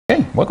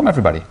Okay, welcome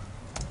everybody.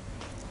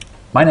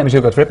 My name is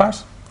Hugo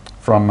Trippaers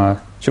from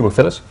Schuberg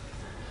Philis,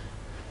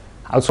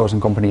 outsourcing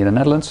company in the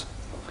Netherlands,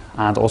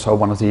 and also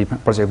one of the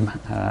project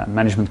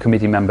management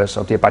committee members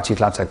of the Apache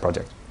CloudStack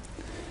project.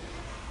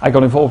 I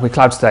got involved with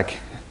CloudStack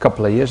a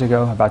couple of years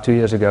ago, about 2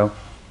 years ago,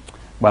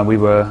 when we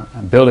were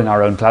building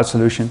our own cloud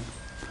solution,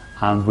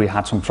 and we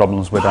had some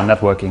problems with our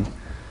networking,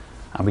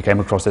 and we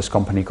came across this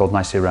company called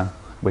Nicira,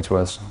 which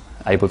was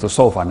able to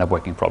solve our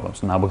networking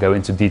problems. And I will go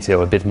into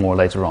detail a bit more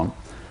later on.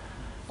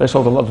 They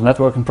solved a lot of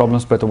networking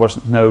problems, but there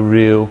was no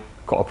real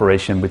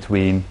cooperation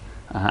between,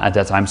 at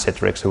that time,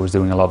 Citrix, who was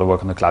doing a lot of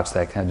work on the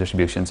CloudStack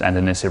distributions, and the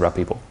Nicira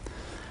people.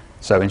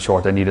 So in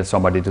short, they needed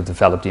somebody to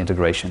develop the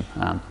integration.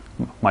 And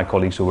my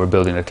colleagues who were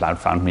building the cloud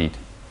found me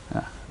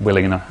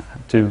willing enough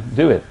to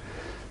do it.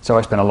 So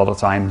I spent a lot of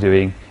time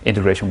doing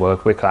integration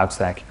work with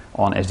CloudStack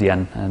on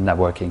SDN and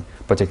networking,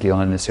 particularly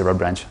on the Nicira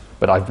branch.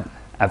 But I've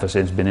ever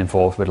since been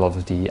involved with a lot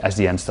of the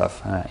SDN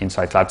stuff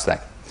inside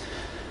CloudStack.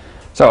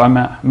 So I'm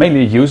mainly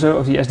a user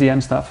of the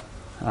SDN stuff.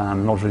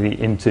 I'm not really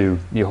into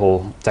the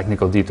whole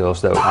technical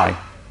details, though I,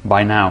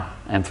 by now,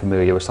 am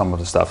familiar with some of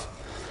the stuff.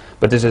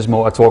 But this is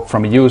more a talk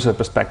from a user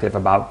perspective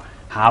about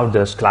how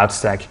does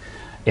CloudStack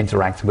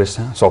interact with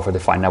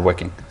software-defined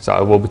networking. So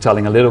I will be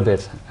telling a little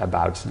bit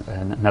about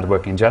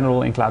networking in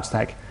general in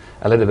CloudStack,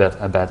 a little bit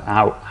about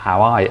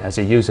how I, as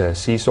a user,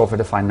 see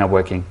software-defined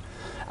networking,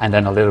 and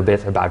then a little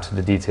bit about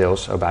the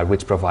details about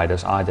which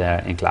providers are there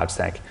in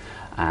CloudStack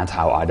and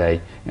how are they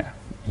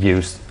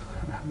used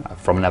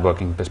from a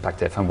networking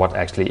perspective, and what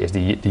actually is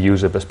the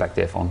user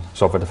perspective on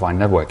software-defined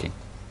networking.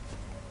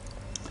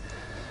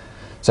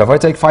 So if I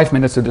take 5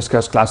 minutes to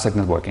discuss CloudStack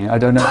networking, I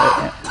don't know,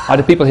 are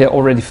the people here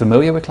already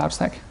familiar with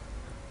CloudStack?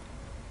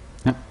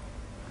 Yeah?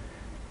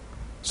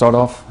 Sort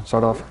of.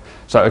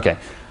 So, okay.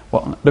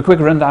 Well, the quick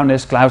rundown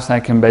is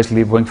CloudStack can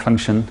basically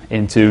function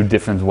in two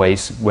different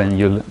ways when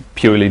you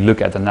purely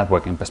look at the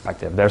networking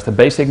perspective. There's the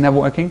basic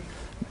networking.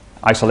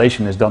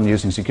 Isolation is done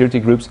using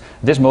security groups.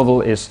 This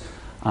model is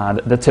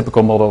the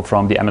typical model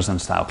from the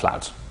Amazon-style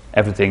clouds.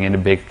 Everything in the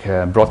big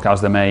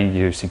broadcast domain,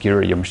 you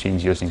secure your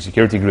machines using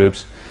security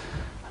groups.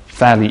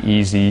 Fairly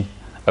easy,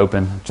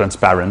 open,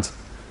 transparent,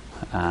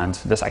 and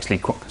there's actually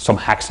some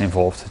hacks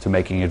involved to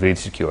making it really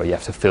secure. You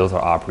have to filter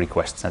ARP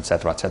requests,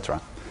 etc.,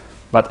 etc.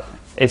 But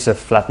it's a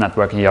flat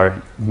network, and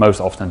you're most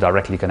often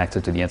directly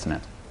connected to the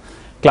internet.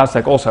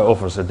 CloudStack also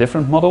offers a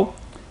different model,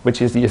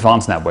 which is the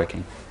advanced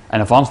networking.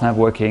 And advanced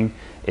networking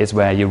is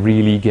where you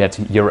really get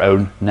your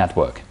own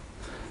network.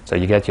 So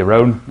you get your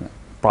own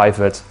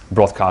private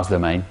broadcast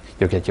domain,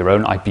 you get your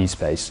own IP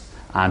space,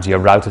 and you're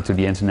routed to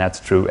the internet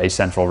through a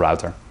central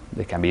router.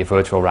 It can be a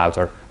virtual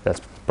router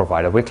that's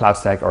provided with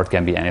CloudStack, or it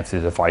can be any of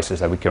the devices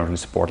that we currently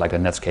support, like the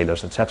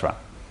NetScalers, etc.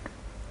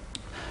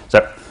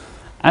 So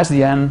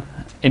SDN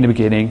in the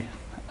beginning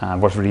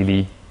was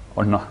really,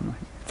 or not,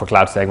 for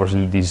CloudStack was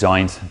really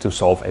designed to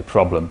solve a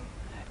problem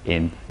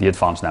in the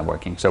advanced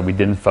networking. So we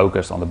didn't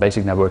focus on the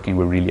basic networking,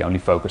 we really only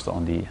focused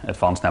on the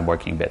advanced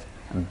networking bit.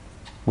 And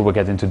we will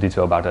get into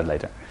detail about that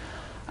later.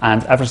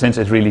 And ever since,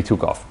 it really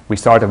took off. We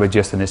started with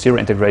just an Nicira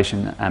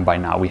integration, and by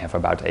now we have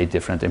about 8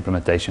 different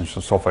implementations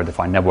of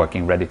software-defined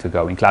networking ready to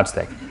go in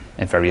CloudStack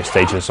in various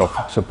stages of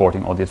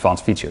supporting all the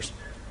advanced features.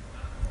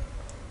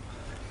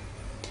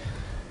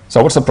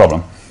 So what's the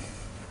problem?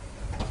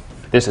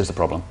 This is the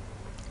problem.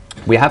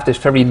 We have this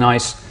very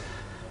nice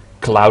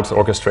cloud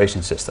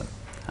orchestration system,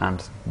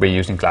 and we're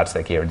using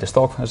CloudStack here in this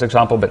talk as an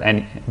example, but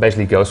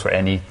basically goes for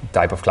any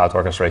type of cloud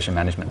orchestration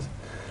management.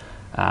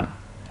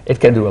 It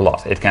can do a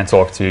lot. It can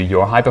talk to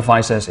your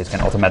hypervisors, it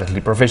can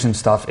automatically provision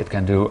stuff, it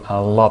can do a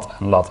lot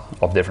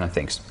of different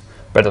things.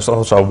 But there's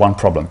also one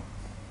problem.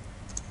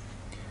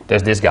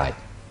 There's this guy.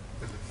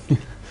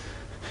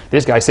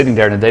 This guy sitting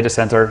there in the data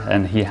center,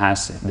 and he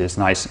has this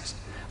nice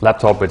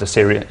laptop with a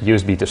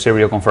USB to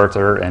serial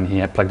converter, and he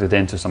had plugged it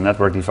into some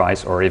network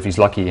device, or if he's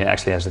lucky, he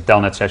actually has a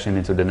telnet session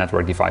into the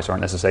network device or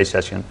an SSH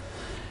session,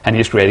 and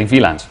he's creating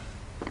VLANs.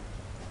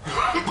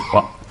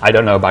 Well, I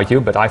don't know about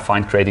you, but I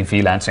find creating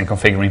VLANs and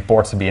configuring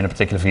ports to be in a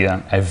particular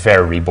VLAN a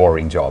very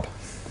boring job.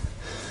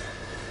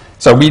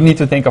 So we need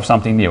to think of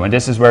something new, and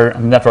this is where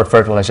network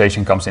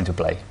virtualization comes into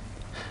play.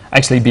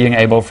 Actually being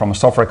able, from a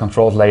software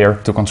controlled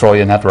layer, to control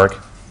your network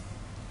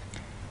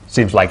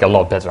seems like a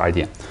lot better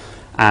idea.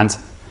 And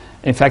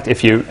in fact,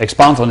 if you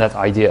expand on that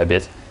idea a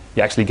bit,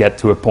 you actually get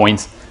to a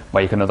point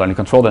where you can not only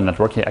control the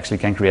network, you actually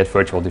can create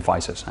virtual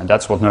devices. And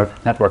that's what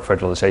network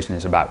virtualization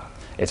is about.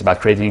 It's about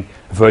creating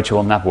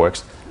virtual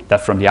networks that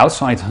from the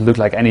outside look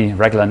like any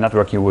regular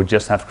network you would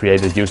just have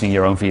created using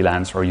your own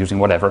VLANs or using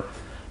whatever,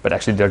 but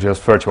actually they're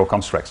just virtual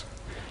constructs.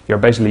 You're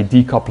basically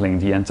decoupling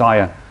the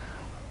entire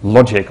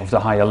logic of the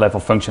higher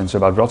level functions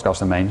about broadcast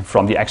domain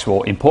from the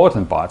actual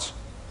important parts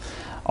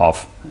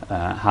of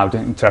how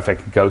the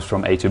traffic goes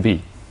from A to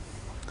B.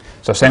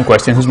 So same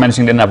question, who's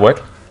managing the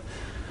network?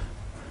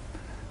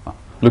 Well,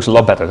 looks a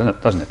lot better,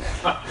 doesn't it?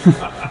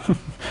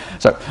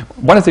 So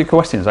one of the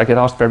questions I get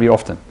asked very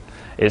often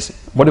is,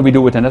 what do we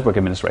do with the network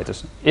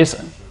administrators? Is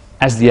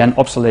SDN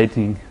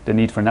obsoleting the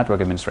need for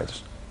network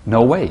administrators?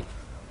 No way.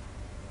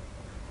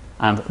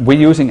 And we're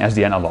using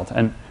SDN a lot,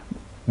 and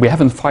we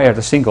haven't fired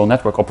a single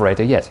network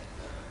operator yet.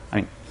 I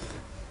mean,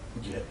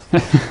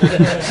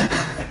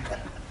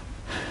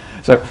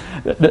 so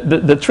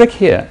the trick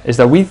here is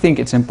that we think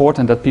it's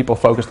important that people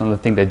focus on the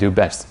thing they do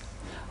best.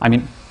 I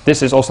mean,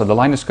 this is also the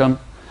Linux con.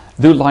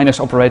 Do Linux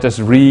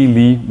operators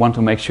really want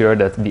to make sure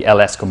that the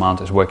ls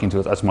command is working to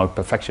its utmost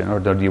perfection,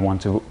 or do they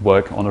want to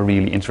work on a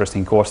really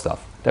interesting core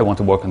stuff? They want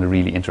to work on the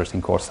really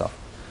interesting core stuff.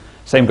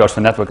 Same goes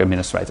for network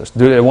administrators.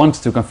 Do they want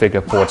to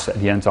configure ports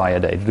the entire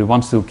day? Do they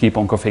want to keep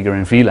on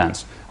configuring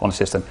VLANs on the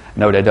system?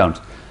 No, they don't.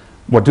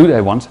 What do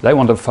they want? They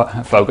want to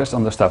focus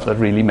on the stuff that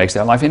really makes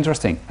their life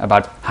interesting,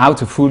 about how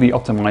to fully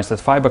optimize that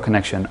fiber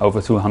connection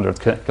over 200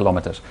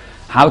 kilometers,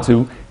 how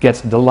to get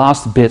the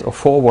last bit of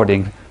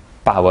forwarding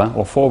power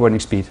or forwarding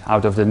speed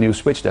out of the new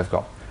switch they've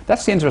got.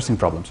 That's the interesting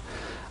problems.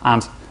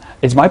 And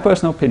it's my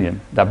personal opinion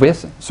that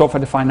with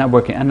software-defined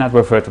networking and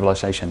network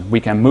virtualization,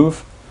 we can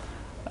move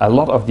a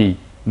lot of the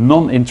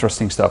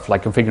non-interesting stuff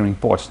like configuring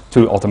ports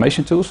to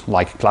automation tools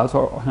like cloud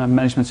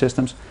management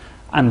systems,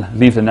 and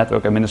leave the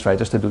network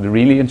administrators to do the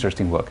really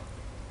interesting work.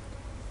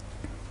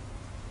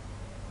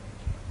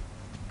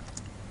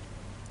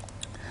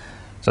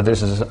 So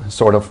this is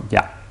sort of,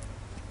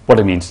 what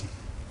it means.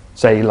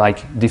 Say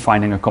like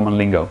defining a common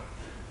lingo.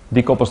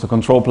 Decouples the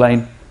control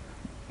plane,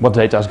 what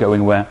data is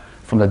going where,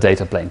 from the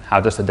data plane. How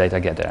does the data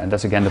get there? And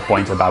that's again the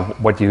point about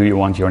what you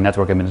want your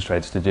network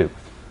administrators to do.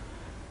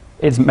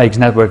 It makes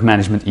network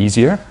management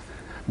easier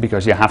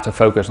because you have to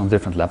focus on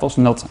different levels.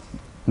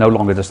 No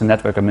longer does the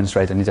network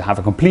administrator need to have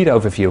a complete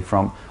overview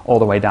from all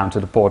the way down to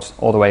the ports,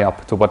 all the way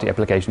up to what the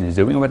application is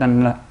doing with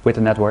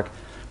the network.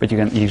 But you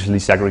can easily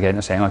segregate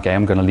and say, okay,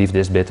 I'm going to leave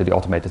this bit to the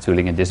automated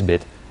tooling, and this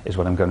bit is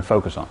what I'm going to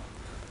focus on.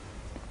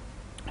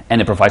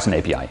 And it provides an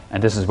API.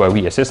 And this is where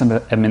we as system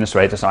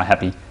administrators are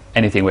happy.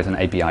 Anything with an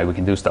API, we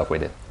can do stuff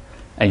with it.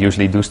 And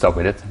usually do stuff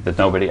with it that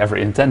nobody ever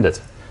intended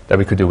that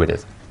we could do with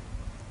it.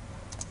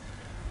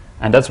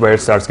 And that's where it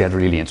starts to get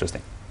really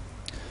interesting.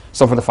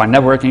 Software-defined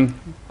networking,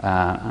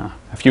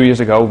 a few years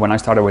ago when I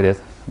started with it,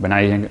 when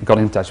I got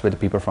in touch with the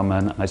people from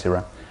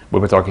Nicira, we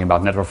were talking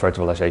about network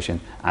virtualization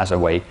as a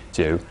way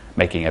to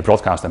making a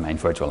broadcast domain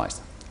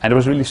virtualized. And it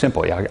was really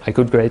simple. I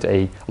could create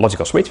a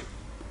logical switch,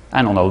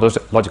 and on a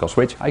logical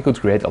switch, I could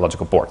create a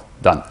logical port.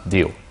 Done,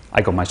 deal.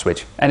 I got my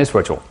switch, and it's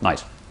virtual.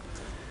 Nice.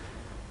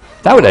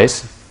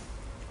 Nowadays,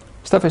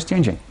 stuff is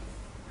changing.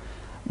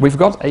 We've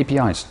got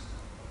APIs.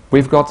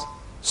 We've got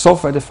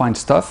software-defined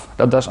stuff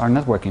that does our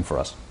networking for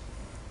us.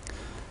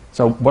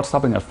 So what's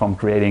stopping us from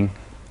creating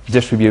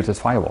distributed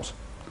firewalls?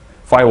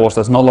 Firewalls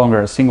that's no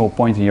longer a single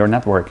point in your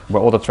network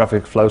where all the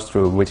traffic flows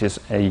through, which is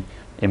in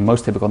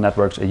most typical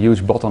networks a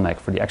huge bottleneck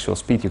for the actual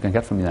speed you can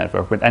get from the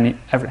network, but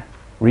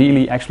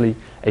really actually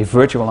a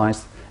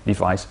virtualized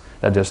device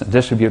that does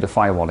distributed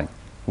firewalling.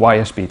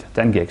 Wire speed,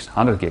 10 gigs,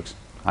 100 gigs,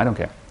 I don't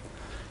care.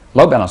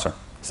 Load balancer,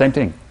 same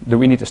thing. Do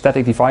we need a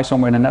static device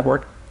somewhere in the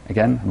network?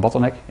 Again, a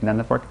bottleneck in the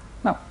network?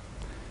 No.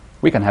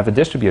 We can have it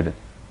distributed.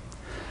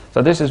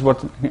 So this is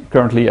what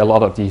currently a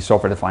lot of the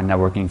software-defined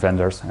networking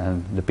vendors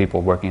and the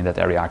people working in that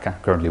area are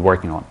currently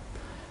working on.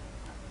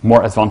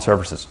 More advanced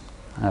services.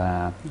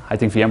 I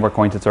think VMware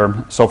coined the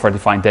term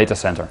software-defined data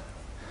center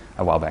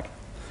a while back.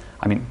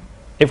 I mean,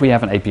 if we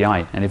have an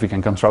API and if we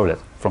can control it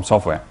from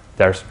software,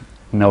 there's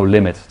no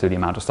limit to the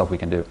amount of stuff we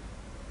can do.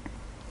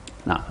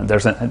 Now,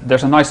 there's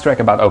a nice track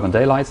about Open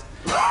Daylight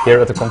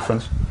here at the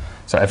conference.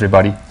 So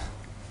everybody,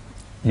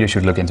 you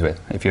should look into it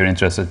if you're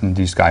interested in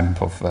these kind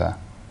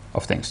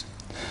of things.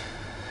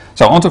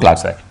 So on to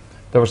CloudStack.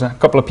 There was a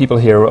couple of people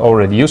here who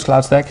already use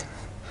CloudStack.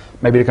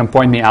 Maybe they can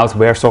point me out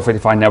where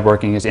software-defined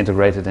networking is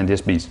integrated in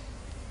this piece.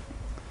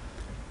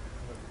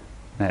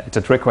 It's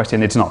a trick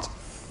question, it's not.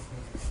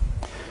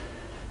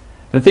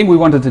 The thing we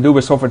wanted to do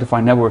with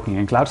software-defined networking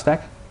in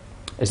CloudStack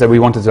is that we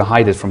wanted to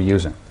hide it from the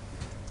user.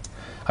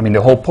 I mean,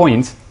 the whole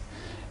point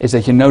is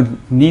that you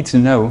need to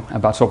know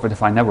about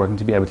software-defined networking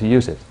to be able to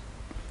use it.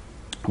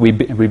 We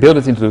build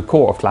it into the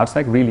core of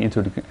CloudStack, really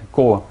into the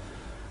core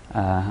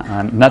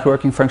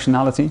networking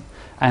functionality,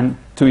 and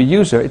to a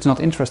user it's not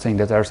interesting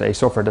that there's a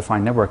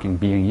software-defined networking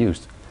being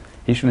used.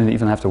 He shouldn't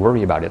even have to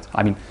worry about it.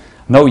 I mean,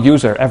 no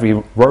user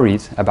ever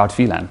worried about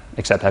VLAN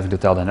except having to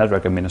tell the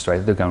network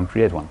administrator to go and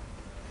create one.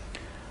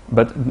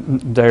 But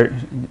there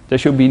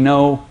should be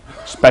no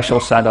special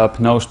setup,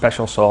 no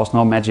special sauce,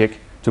 no magic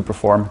to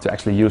perform to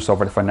actually use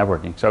software-defined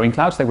networking. So in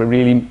CloudStack we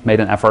really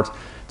made an effort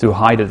to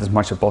hide it as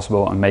much as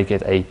possible and make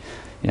it a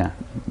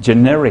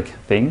generic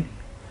thing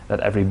that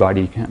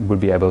everybody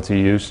would be able to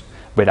use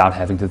without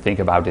having to think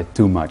about it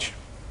too much.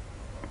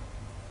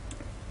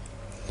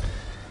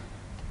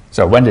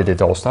 So when did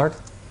it all start?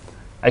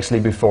 Actually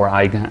before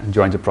I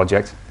joined the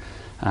project.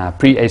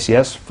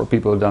 Pre-ACS, for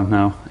people who don't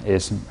know,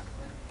 is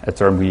a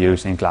term we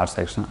use in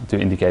CloudStack to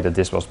indicate that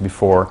this was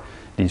before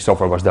the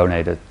software was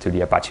donated to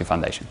the Apache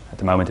Foundation. At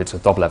the moment it's a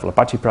top-level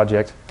Apache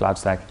project,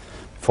 CloudStack.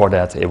 Before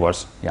that it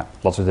was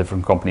lots of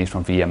different companies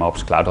from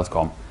VMOps,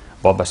 Cloud.com,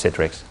 bought by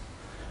Citrix.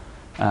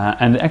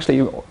 And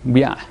actually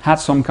we had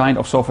some kind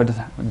of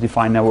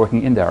software-defined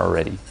networking in there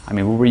already. I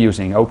mean, we were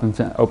using Open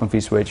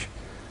vSwitch,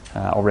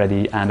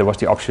 already, and there was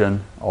the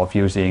option of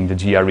using the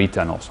GRE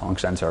tunnels on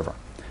Xen server.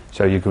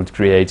 So you could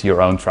create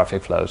your own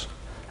traffic flows,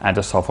 and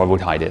the software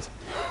would hide it.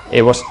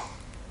 It was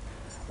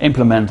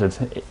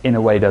implemented in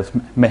a way that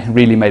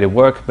really made it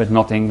work, but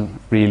nothing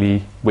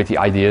really with the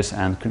ideas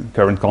and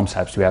current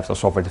concepts we have of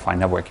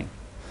software-defined networking.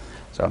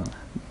 So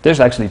this is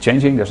actually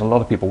changing. There's a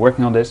lot of people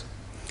working on this,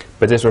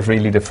 but this was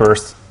really the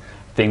first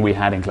thing we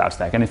had in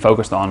CloudStack, and it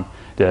focused on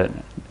the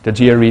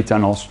GRE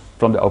tunnels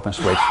from the open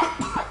switch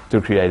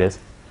to create it.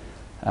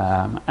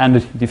 And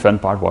the fun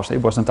part was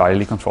it was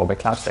entirely controlled by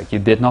CloudStack. You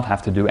did not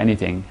have to do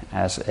anything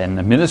as an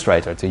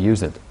administrator to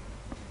use it.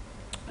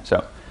 So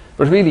it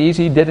was really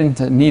easy, didn't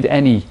need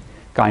any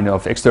kind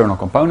of external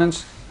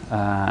components.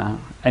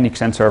 Any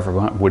Xen server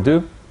would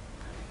do.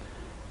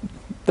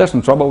 There's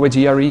some trouble with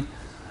GRE,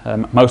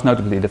 most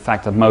notably the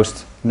fact that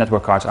most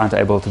network cards aren't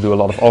able to do a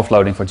lot of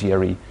offloading for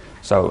GRE.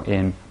 So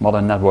in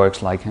modern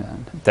networks like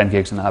 10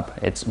 gigs and up,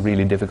 it's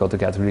really difficult to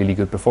get really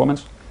good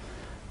performance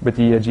with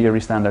the GRE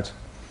standards.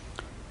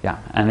 Yeah,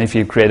 and if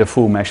you create a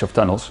full mesh of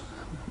tunnels,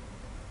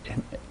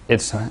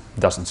 it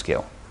doesn't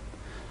scale.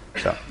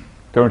 So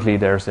currently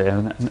there's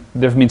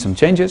been some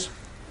changes.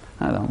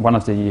 One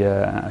of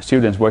the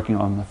students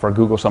working for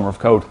Google Summer of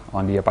Code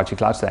on the Apache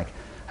CloudStack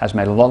has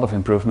made a lot of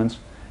improvements.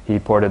 He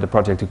ported the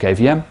project to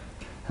KVM.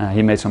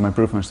 He made some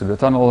improvements to the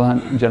tunnel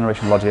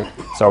generation logic,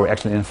 so we're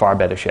actually in far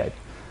better shape.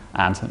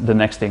 And the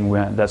next thing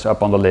that's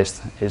up on the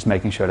list is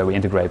making sure that we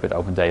integrate with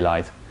Open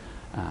Daylight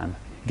and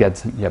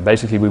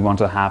basically we want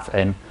to have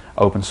an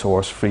open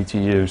source, free to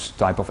use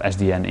type of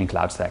SDN in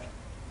CloudStack.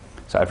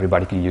 So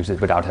everybody can use it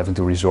without having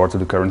to resort to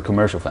the current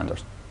commercial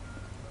vendors.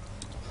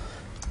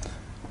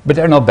 But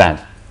they're not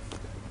bad.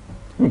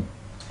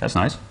 That's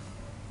nice.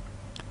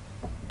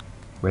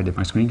 Where did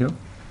my screen go?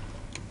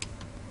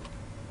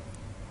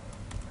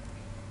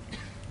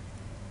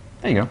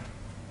 There you go.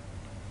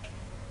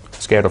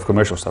 Scared of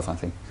commercial stuff, I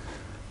think.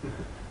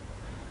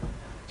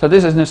 So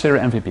this is Nicira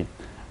MVP.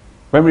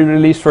 When we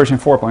released version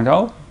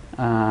 4.0,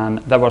 and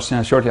that was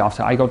shortly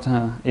after I got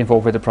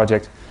involved with the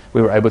project,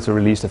 we were able to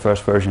release the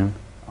first version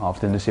of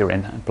the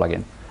Nicira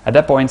plugin. At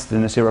that point, the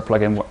Nicira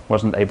plugin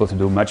wasn't able to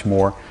do much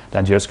more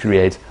than just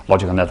create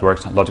logical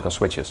networks and logical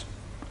switches.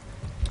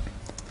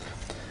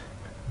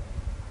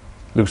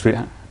 Looks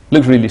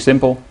really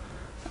simple.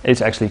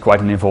 It's actually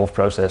quite an involved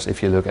process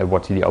if you look at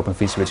what the Open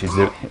vSwitch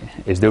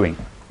is doing.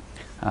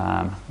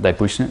 They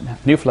push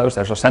new flows.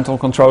 There's a central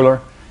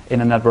controller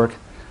in a network.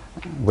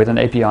 With an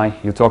API,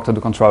 you talk to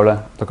the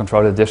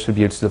controller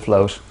distributes the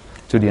flows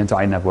to the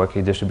entire network,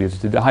 it distributes it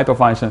to the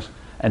hypervisors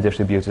and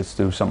distributes it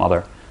to some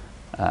other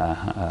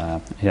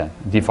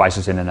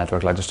devices in the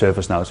network, like the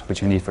service nodes,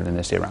 which you need for the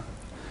Nicira.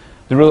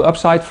 The real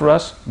upside for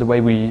us, the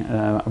way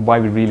why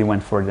we really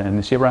went for the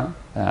Nicira,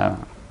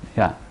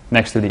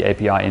 next to the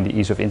API and the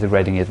ease of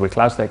integrating it with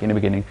CloudStack in the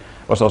beginning,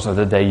 was also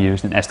that they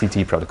used an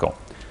STT protocol.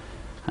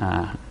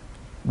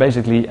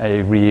 Basically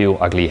a real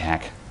ugly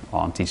hack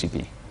on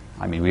TCP.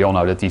 I mean, we all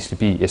know that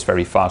TCP is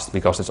very fast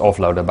because it's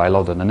offloaded by a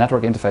lot of the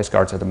network interface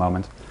cards at the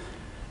moment.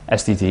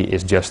 STT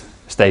is just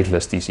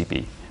stateless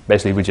TCP.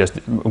 Basically,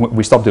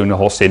 we stopped doing the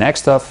whole SYN-ACK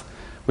stuff.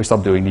 We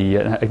stopped doing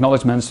the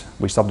acknowledgements.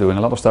 We stopped doing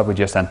a lot of stuff. We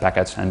just send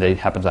packets, and they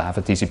happen to have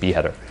a TCP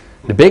header.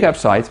 The big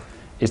upside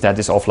is that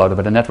it's offloaded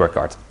by the network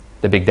card.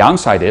 The big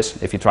downside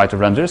is if you try to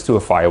run this to a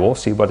firewall,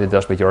 see what it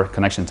does with your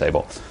connection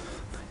table.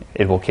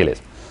 It will kill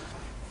it.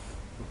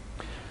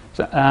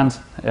 So, and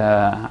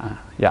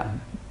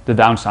the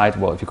downside,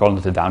 well, if you call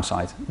it the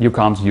downside, you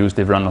can't use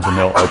the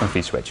run-of-the-mill Open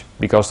vSwitch.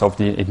 Because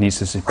it needs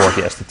to support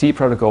the STT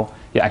protocol,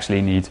 you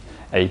actually need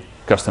a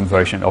custom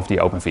version of the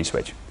Open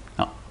vSwitch.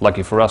 Now,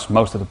 lucky for us,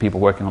 most of the people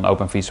working on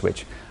Open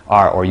vSwitch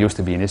are or used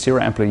to be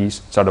Nicira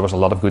employees, so there was a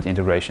lot of good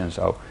integration.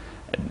 So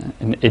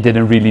it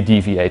didn't really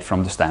deviate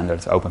from the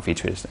standard Open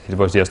vSwitch. It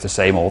was just the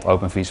same old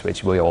Open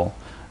vSwitch we all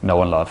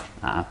know and love,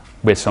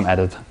 with some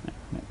added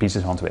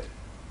pieces onto it.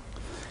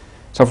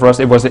 So for us,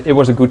 it was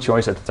a good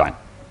choice at the time.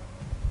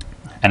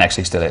 And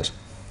actually still is.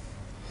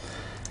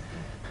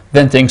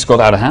 Then things got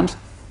out of hand,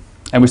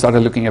 and we started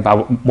looking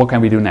about what can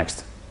we do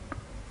next.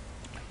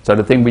 So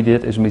the thing we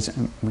did is we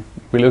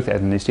looked at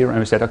Nicira and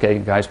we said, okay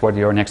guys, what are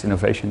your next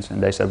innovations?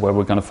 And they said, well,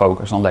 we're going to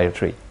focus on layer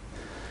 3.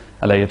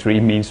 A layer 3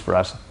 means for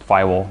us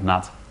firewall,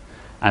 NAT,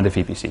 and the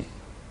VPC.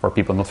 For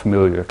people not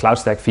familiar with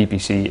CloudStack,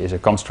 VPC is a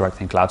construct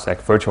in CloudStack,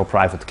 virtual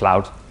private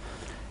cloud.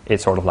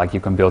 It's sort of like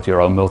you can build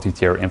your own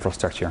multi-tier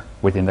infrastructure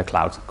within the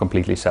cloud,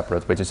 completely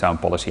separate with its own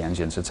policy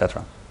engines,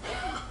 etc.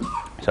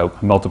 So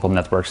multiple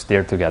networks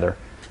steered together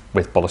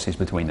with policies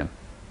between them.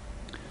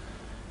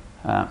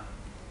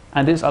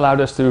 And this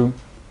allowed us to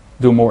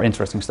do more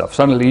interesting stuff.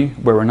 Suddenly,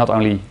 we were not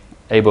only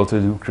able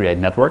to create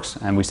networks,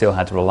 and we still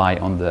had to rely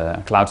on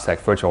the CloudStack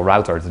virtual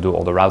router to do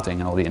all the routing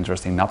and all the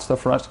interesting NAT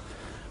stuff for us,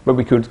 but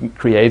we could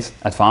create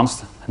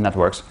advanced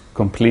networks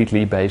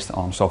completely based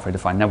on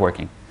software-defined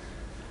networking.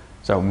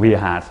 So we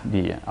had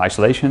the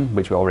isolation,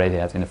 which we already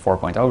had in the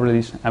 4.0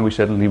 release, and we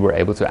suddenly were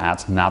able to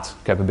add NAT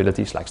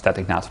capabilities like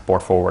static NAT,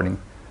 port forwarding,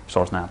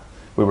 source NAT.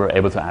 We were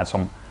able to add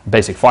some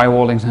basic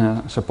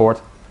firewalling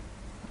support,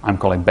 I'm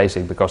calling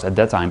basic because at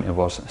that time it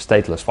was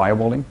stateless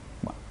firewalling.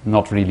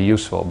 Not really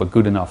useful, but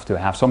good enough to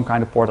have some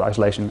kind of port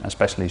isolation,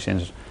 especially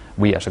since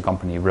we as a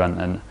company run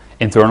an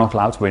internal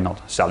cloud. We're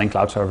not selling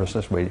cloud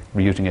services, we're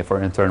using it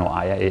for internal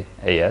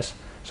IaaS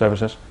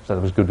services, so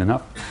that was good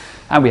enough.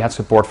 And we had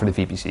support for the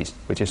VPCs,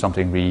 which is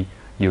something we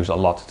use a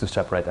lot to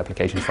separate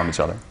applications from each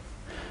other.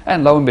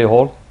 And lo and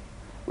behold,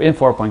 in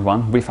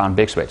 4.1 we found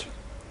Big Switch.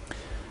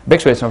 Big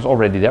Switch was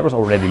already there, was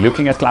already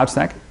looking at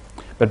CloudStack,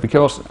 but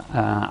because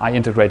I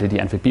integrated the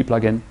MVP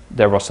plugin,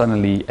 there was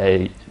suddenly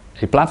a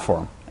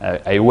platform,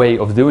 a way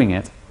of doing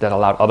it that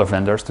allowed other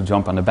vendors to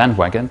jump on the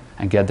bandwagon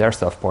and get their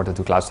stuff ported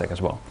to CloudStack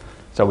as well.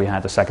 So we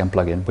had a second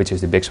plugin, which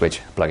is the Big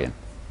Switch plugin.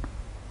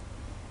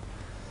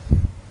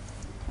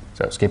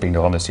 So skipping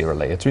the 100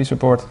 layer 3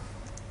 support,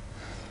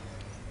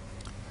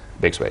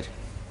 Big Switch.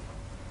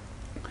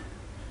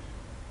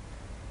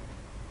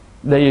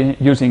 They're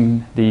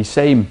using the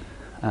same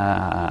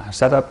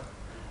setup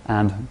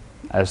and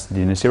as the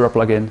Nicira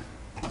plugin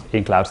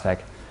in CloudStack,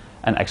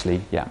 and actually,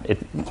 yeah,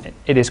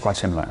 it is quite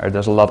similar.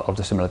 There's a lot of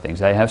the similar things.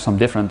 They have some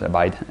different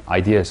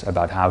ideas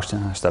about how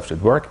stuff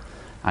should work,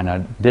 and I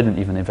didn't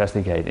even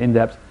investigate in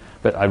depth,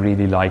 but I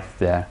really liked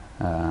the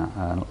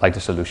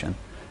solution.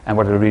 And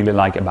what I really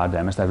like about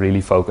them is they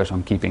really focus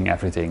on keeping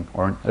everything,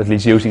 or at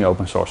least using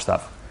open source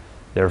stuff.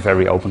 They're a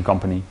very open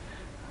company.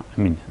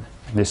 I mean,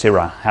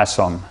 Nicira has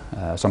some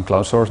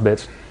closed source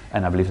bits,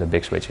 and I believe that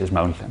Big Switch is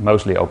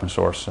mostly open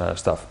source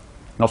stuff.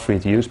 Not free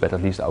to use, but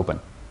at least open.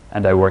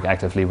 And they work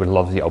actively with a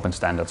lot of the open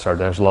standards, so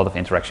there's a lot of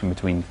interaction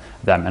between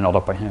them and other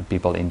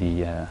people in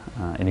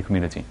the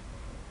community.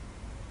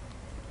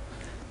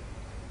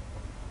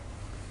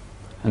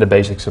 And the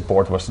basic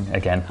support was,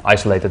 again,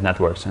 isolated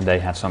networks, and they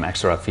had some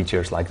extra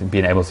features like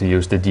being able to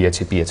use the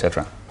DHCP,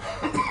 etc.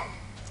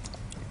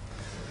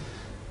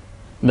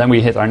 Then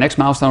we hit our next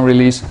milestone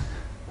release,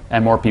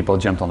 and more people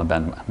jumped on the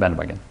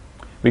bandwagon.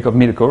 We got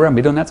Midokura,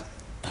 Midonet.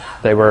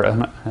 They were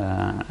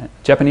a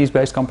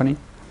Japanese-based company,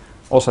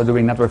 also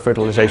doing network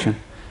virtualization,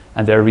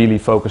 and they're really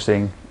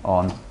focusing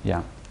on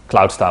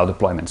cloud-style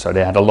deployment. So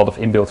they had a lot of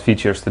inbuilt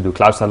features to do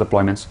cloud-style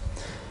deployments,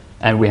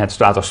 and we had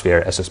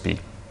Stratosphere SSP.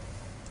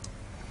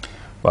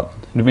 Well,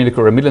 the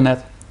Midokura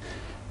Midonet,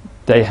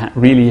 they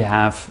really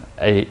have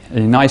a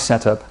nice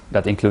setup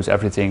that includes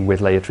everything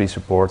with layer 3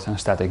 support,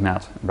 static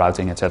NAT,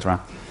 routing, etc.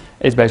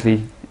 It's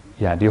basically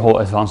the whole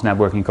advanced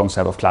networking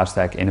concept of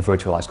CloudStack in a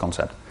virtualized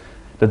concept.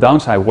 The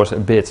downside was a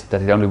bit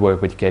that it only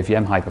worked with the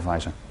KVM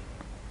hypervisor.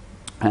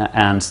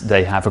 And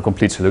they have a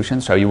complete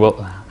solution, so you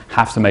will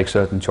have to make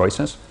certain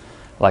choices.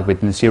 Like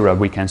with Nicira,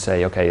 we can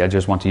say, okay, I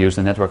just want to use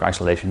the network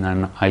isolation,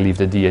 and I leave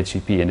the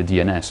DHCP and the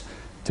DNS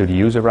to the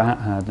user,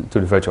 to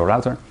the virtual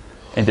router.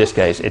 In this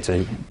case, it's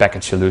a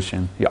package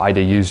solution. You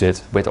either use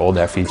it with all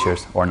their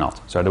features or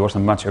not. So there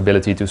wasn't much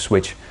ability to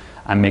switch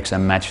and mix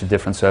and match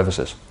different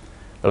services.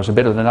 There was a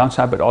bit of the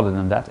downside, but other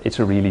than that, it's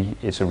a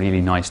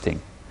really nice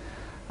thing.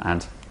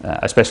 And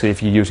especially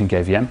if you're using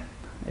KVM,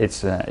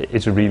 it's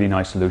a really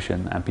nice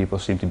solution, and people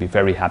seem to be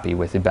very happy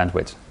with the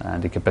bandwidth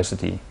and the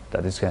capacity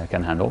that it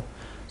can handle.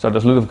 So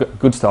there's a lot of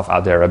good stuff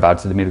out there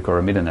about the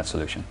Midokura Midonet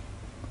solution.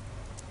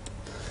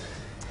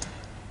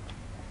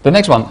 The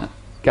next one,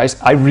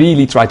 guys, I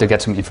really tried to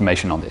get some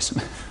information on this.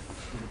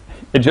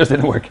 It just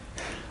didn't work.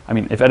 I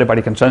mean, if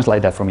anybody can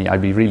translate that for me,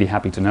 I'd be really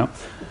happy to know.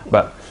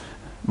 But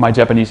my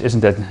Japanese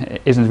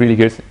isn't really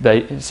good.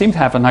 They seem to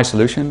have a nice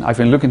solution. I've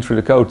been looking through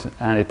the code,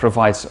 and it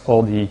provides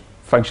all the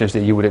functions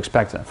that you would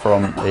expect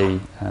from a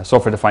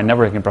software-defined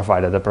networking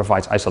provider that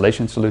provides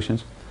isolation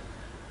solutions.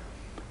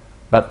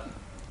 But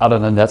other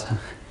than that,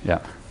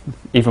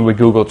 even with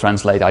Google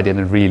Translate, I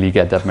didn't really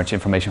get that much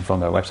information from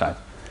their website.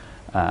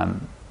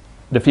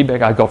 The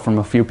feedback I got from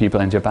a few people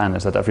in Japan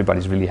is that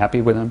everybody's really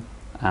happy with them,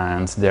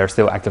 and they're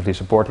still actively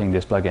supporting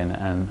this plugin,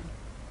 and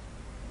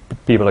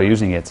people are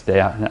using it. They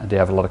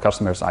have a lot of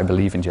customers, I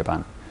believe, in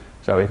Japan.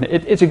 So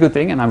it's a good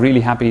thing, and I'm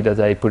really happy that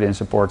they put in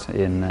support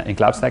in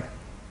CloudStack.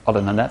 Other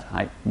than that,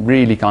 I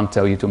really can't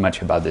tell you too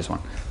much about this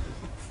one.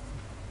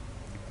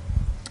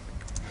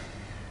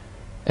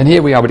 And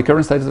here we are with the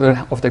current state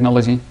of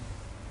technology.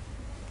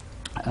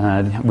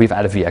 We've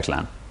added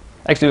VXLAN.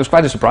 Actually, it was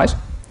quite a surprise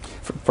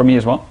for me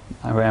as well.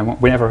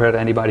 We never heard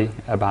anybody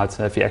about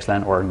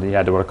VXLAN, or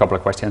there were a couple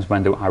of questions,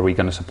 when are we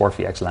going to support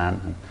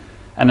VXLAN?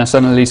 And then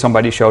suddenly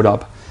somebody showed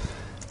up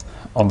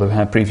on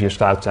the previous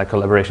CloudStack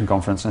collaboration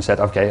conference and said,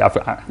 okay,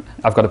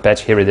 I've got a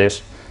patch, here it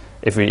is.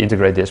 If we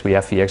integrate this, we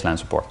have VXLAN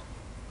support.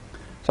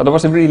 So that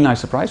was a really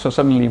nice surprise. So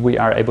suddenly we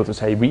are able to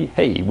say,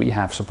 we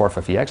have support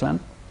for VXLAN.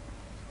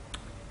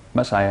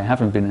 But I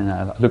haven't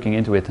been looking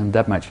into it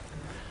that much.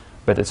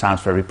 But it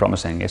sounds very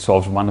promising. It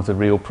solves one of the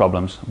real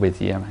problems with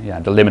the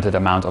limited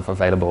amount of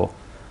available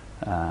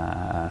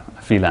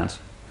VLANs.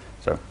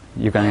 So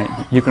you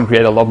can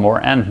create a lot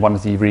more. And one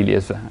of the really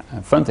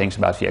fun things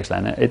about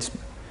VXLAN,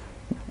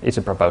 it's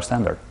a proposed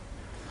standard.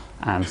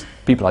 And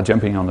people are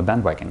jumping on the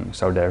bandwagon.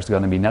 So there's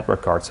going to be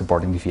network cards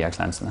supporting the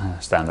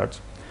VXLAN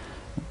standards,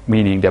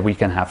 meaning that we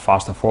can have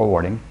faster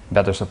forwarding,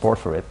 better support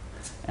for it,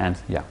 And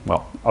yeah,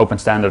 well, open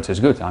standards is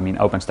good. I mean,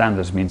 open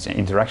standards means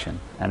interaction,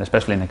 and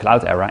especially in the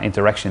cloud era,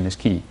 interaction is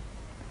key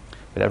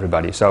with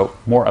everybody. So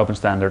more open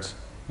standards,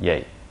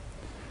 yay.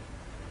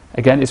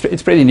 Again,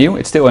 it's pretty new.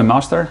 It's still in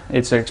master.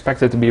 It's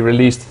expected to be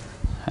released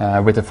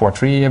with the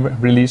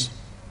 4.3 release.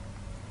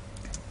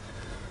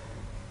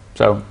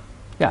 So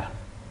yeah,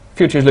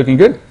 future is looking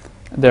good.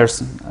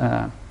 There's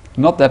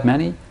not that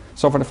many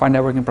software-defined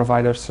networking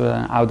providers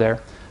out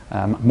there.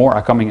 More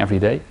are coming every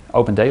day.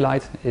 Open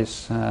Daylight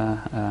is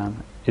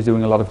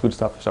doing a lot of good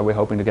stuff, so we're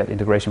hoping to get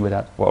integration with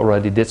that. We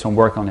already did some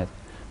work on it,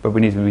 but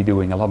we need to be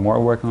doing a lot more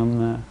work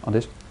on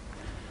this,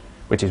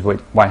 which is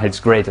why it's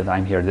great that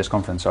I'm here at this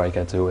conference, so I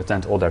get to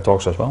attend all their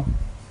talks as well.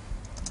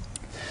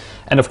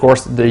 And of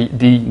course, the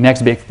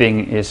next big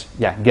thing is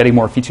getting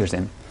more features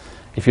in.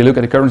 If you look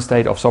at the current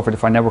state of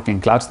software-defined networking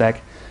in CloudStack,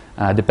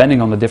 depending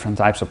on the different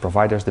types of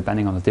providers,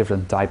 depending on the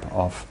different type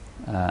of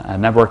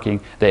networking,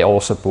 they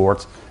all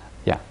support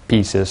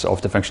pieces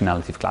of the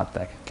functionality of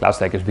CloudStack.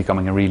 CloudStack is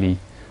becoming a really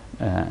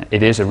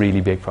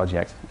big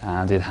project,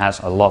 and it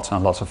has lots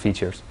and lots of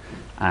features.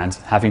 And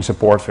having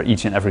support for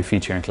each and every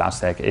feature in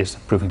CloudStack is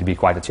proving to be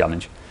quite a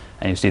challenge.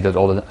 And you see that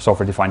all the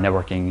software-defined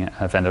networking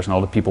vendors and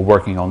all the people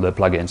working on the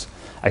plugins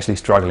actually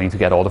struggling to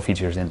get all the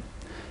features in.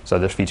 So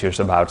there's features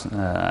about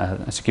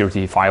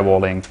security,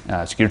 firewalling,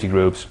 security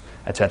groups,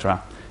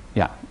 etc.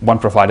 Yeah, one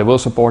provider will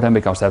support them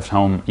because they have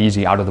some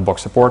easy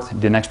out-of-the-box support.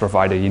 The next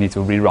provider, you need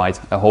to rewrite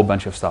a whole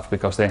bunch of stuff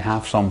because they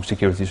have some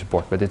security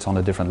support, but it's on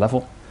a different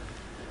level.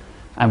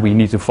 And we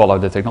need to follow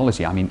the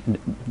technology. I mean,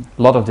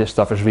 a lot of this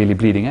stuff is really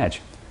bleeding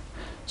edge.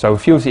 So a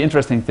few of the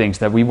interesting things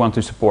that we want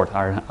to support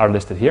are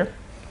listed here.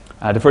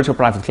 The virtual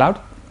private cloud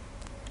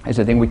is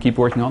a thing we keep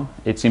working on.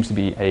 It seems to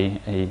be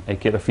a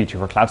killer feature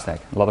for CloudStack.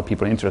 A lot of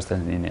people are interested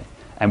in it,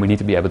 and we need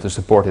to be able to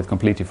support it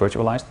completely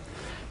virtualized.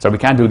 So we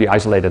can do the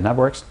isolated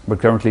networks, but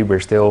currently we're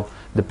still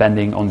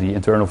depending on the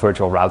internal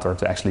virtual router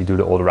to actually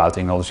do all the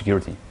routing and all the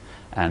security.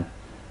 And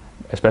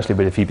especially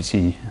with the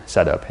VPC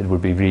setup, it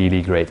would be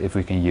really great if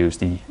we can use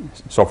the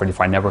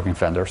software-defined networking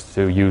vendors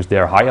to use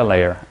their higher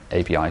layer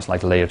APIs,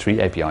 like the layer 3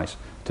 APIs,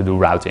 to do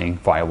routing,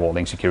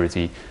 firewalling,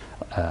 security,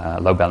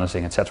 load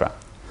balancing, etc.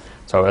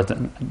 So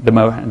the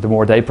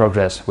more they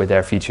progress with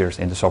their features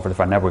in the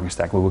software-defined networking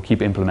stack, we will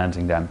keep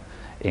implementing them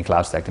in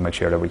CloudStack to make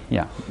sure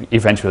that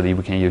eventually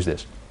we can use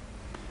this.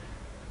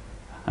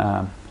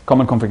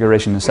 Common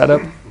configuration and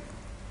setup,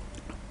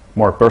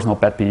 more personal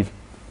pet peeve.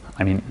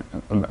 I mean,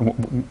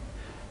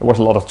 there was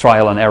a lot of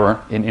trial and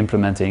error in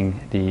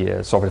implementing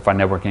the software-defined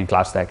networking in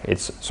CloudStack.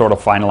 It's sort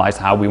of finalized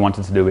how we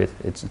wanted to do it.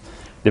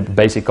 The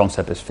basic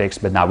concept is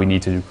fixed, but now we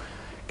need to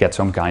get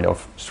some kind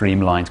of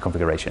streamlined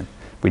configuration.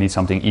 We need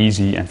something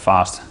easy and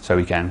fast so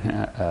we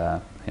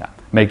can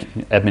make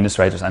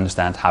administrators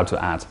understand how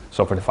to add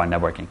software-defined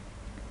networking.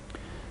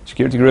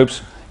 Security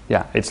groups,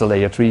 it's a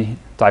layer 3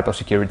 type of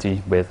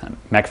security with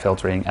MAC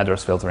filtering,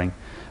 address filtering,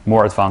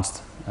 more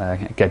advanced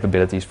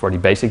capabilities for the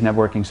basic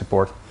networking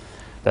support.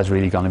 That's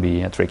really going to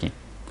be tricky.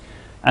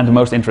 And the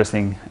most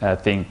interesting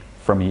thing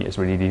for me is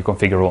really the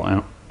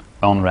configurable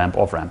on-ramp,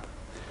 off-ramp.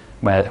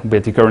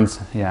 With the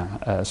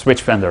current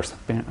switch vendors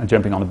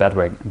jumping on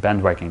the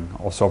bandwagon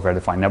of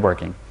software-defined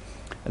networking,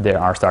 they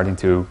are starting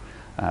to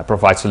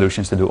provide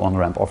solutions to do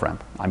on-ramp,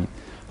 off-ramp. I mean,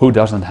 who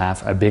doesn't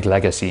have a big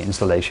legacy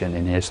installation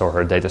in his or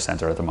her data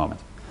center at the moment?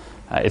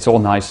 It's all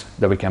nice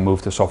that we can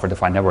move to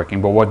software-defined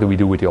networking, but what do we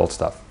do with the old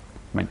stuff?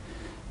 I mean,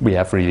 we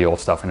have really old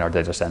stuff in our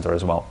data center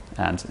as well.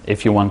 And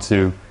if you want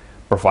to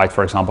provide,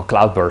 for example,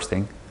 cloud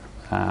bursting,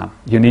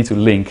 you need to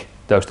link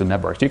those two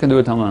networks. You can do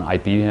it on an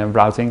IP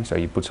routing, so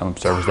you put some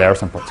servers there,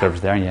 some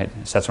servers there, and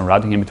you set some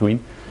routing in between.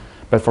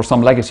 But for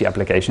some legacy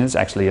applications, it's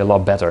actually a lot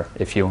better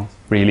if you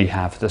really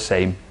have the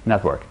same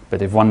network.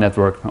 But if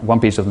one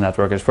piece of the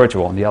network is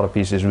virtual and the other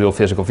piece is real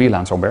physical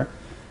VLAN somewhere,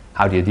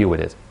 how do you deal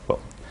with it? Well,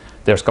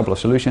 there's a couple of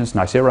solutions.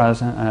 Nicira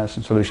has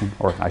a solution,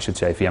 or I should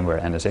say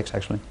VMware NSX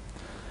actually.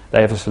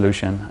 They have a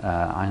solution.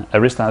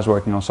 Arista is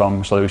working on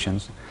some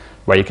solutions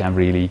where you can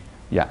really,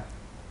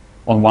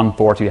 on one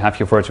port you have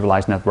your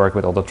virtualized network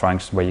with all the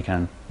trunks where you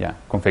can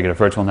configure a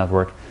virtual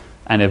network,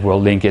 and it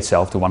will link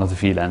itself to one of the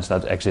VLANs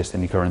that exist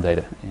in the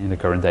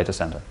current data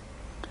center,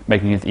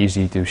 making it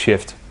easy to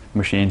shift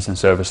machines and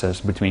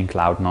services between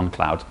cloud and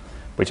non-cloud,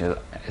 which is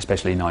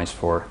especially nice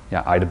for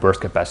either burst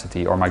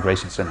capacity or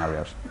migration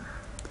scenarios.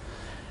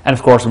 And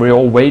of course, we're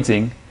all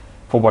waiting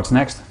for what's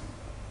next.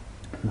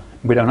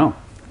 We don't know.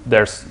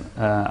 There's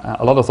a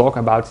lot of talk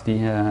about the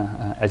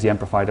SDN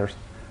providers.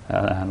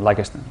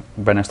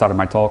 When I started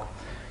my talk,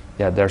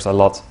 there's a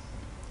lot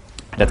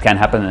that can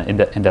happen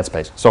in that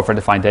space.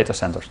 Software-defined data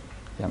centers.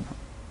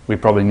 We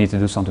probably need to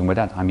do something with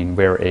that. I mean,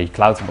 we're a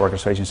cloud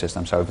orchestration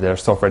system, so if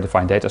there's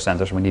software-defined data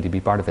centers, we need to be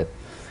part of it.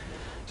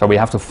 So we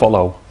have to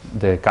follow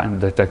the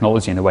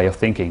technology and the way of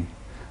thinking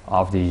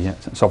of the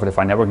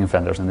software-defined networking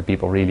vendors and the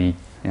people really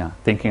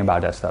thinking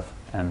about that stuff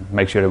and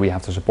make sure that we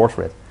have the support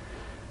for it.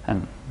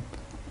 And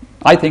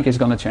I think it's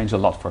going to change a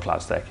lot for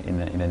CloudStack in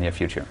the near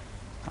future.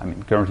 I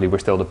mean, currently we're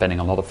still depending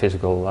on a lot of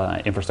physical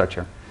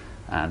infrastructure,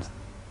 and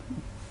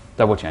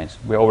that will change.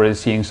 We're already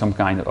seeing some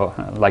kind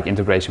of like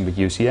integration with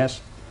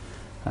UCS.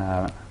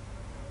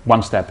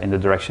 One step in the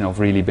direction of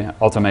really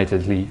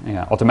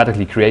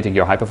automatically creating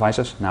your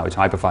hypervisors. Now it's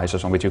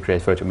hypervisors on which you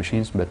create virtual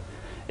machines, but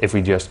if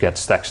we just get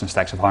stacks and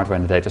stacks of hardware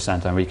in the data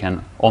center and we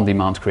can on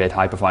demand create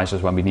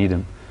hypervisors when we need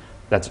them,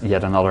 that's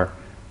yet another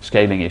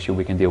scaling issue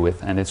we can deal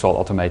with, and it's all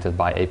automated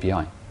by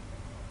API.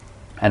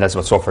 And that's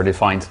what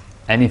software-defined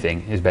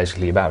anything is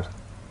basically about.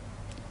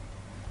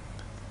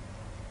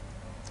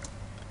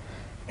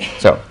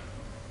 So,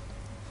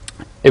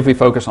 if we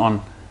focus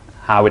on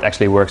how it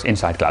actually works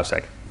inside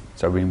CloudStack,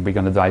 so we're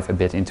going to dive a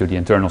bit into the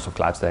internals of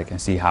CloudStack and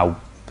see how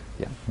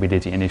we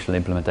did the initial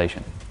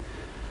implementation.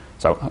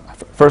 So,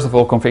 first of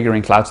all,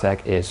 configuring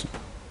CloudStack is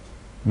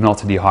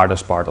not the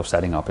hardest part of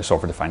setting up a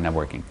software-defined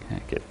networking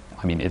kit.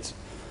 I mean,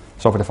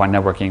 software-defined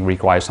networking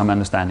requires some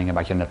understanding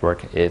about your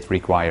network. It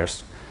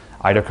requires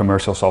either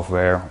commercial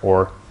software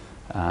or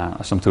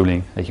some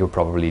tooling that you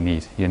probably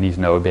need. You need to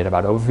know a bit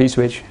about Over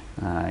vSwitch.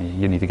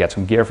 You need to get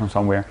some gear from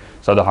somewhere.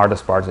 So the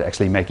hardest part is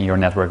actually making your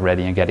network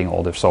ready and getting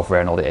all the software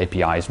and all the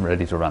APIs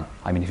ready to run.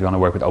 I mean, if you want to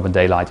work with Open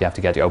Daylight, you have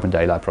to get the Open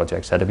Daylight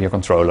project, set up your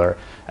controller,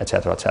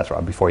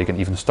 etc., before you can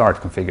even start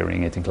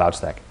configuring it in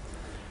CloudStack.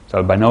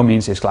 So by no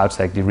means is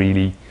CloudStack the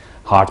really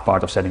hard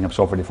part of setting up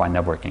software-defined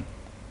networking.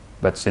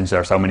 But since there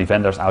are so many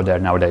vendors out there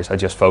nowadays, I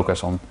just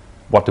focus on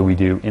what do we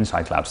do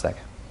inside CloudStack.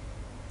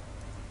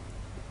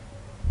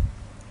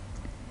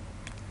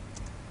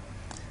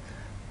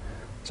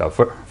 So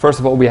first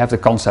of all, we have the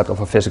concept of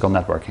a physical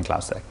network in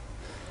CloudStack.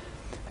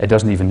 It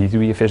doesn't even need to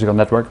be a physical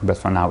network, but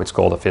for now it's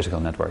called a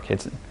physical network.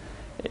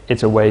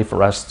 It's a way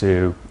for us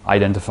to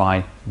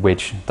identify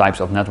which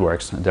types of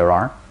networks there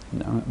are,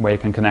 where you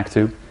can connect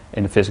to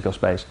in the physical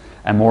space.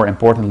 And more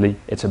importantly,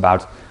 it's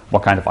about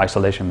what kind of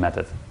isolation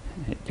method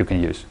you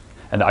can use.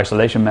 And the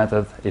isolation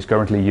method is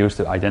currently used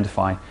to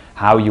identify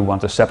how you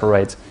want to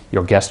separate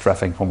your guest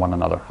traffic from one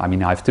another. I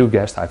mean, I have two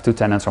guests, I have two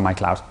tenants on my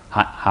cloud.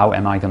 How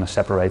am I going to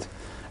separate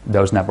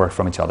those networks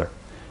from each other?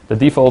 The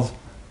default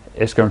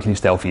is currently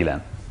stale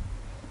VLAN.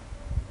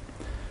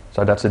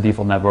 So that's the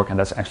default network, and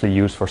that's actually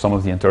used for some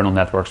of the internal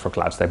networks for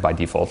CloudStack by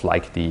default,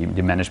 like the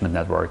management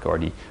network or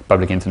the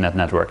public internet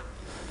network.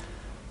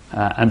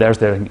 And there's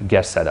the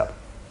guest setup.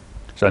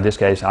 So in this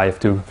case, I have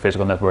two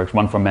physical networks,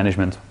 one for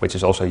management, which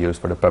is also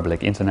used for the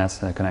public internet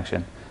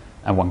connection,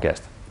 and one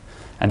guest.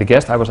 And the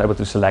guest, I was able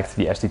to select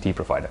the STT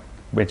provider,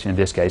 which in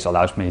this case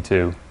allows me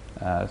to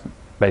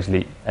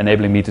basically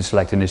enabling me to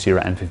select an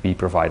Nicira NFV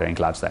provider in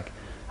CloudStack.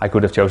 I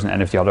could have chosen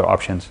any of the other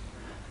options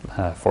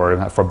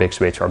for Big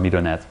Switch or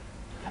MidoNet.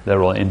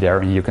 They're all in there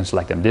and you can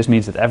select them. This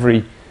means that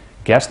every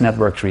guest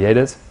network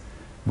created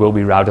will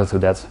be routed to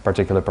that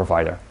particular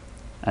provider.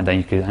 And then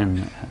you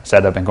can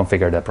set up and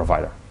configure that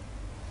provider.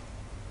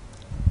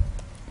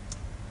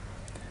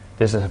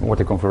 This is what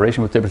the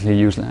configuration would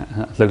typically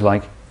look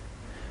like.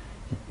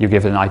 You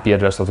give it an IP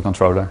address of the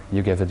controller.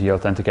 You give it the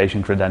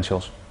authentication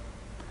credentials.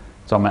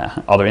 Some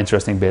other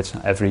interesting bits.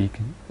 Every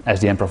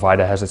SDN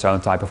provider has its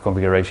own type of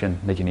configuration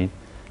that you need.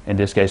 In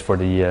this case, for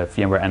the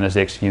VMware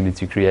NSX, you need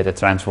to create a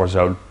transport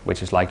zone,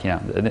 which is like,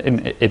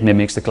 it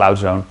mimics the cloud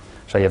zone.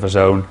 So you have a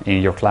zone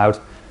in your cloud,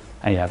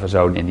 and you have a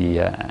zone in the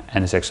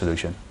NSX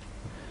solution.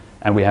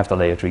 And we have the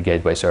layer 3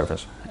 gateway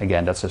service.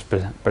 Again, that's a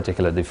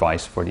particular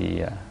device for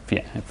the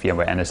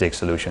VMware NSX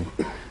solution,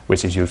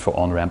 which is used for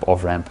on-ramp,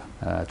 off-ramp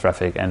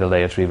traffic and the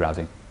layer 3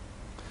 routing.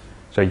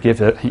 So you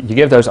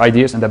give those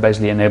ideas, and that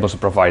basically enables a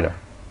provider.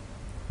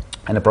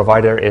 And a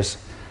provider is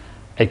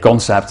a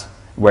concept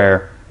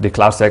where the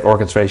CloudStack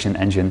orchestration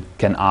engine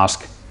can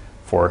ask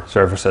for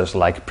services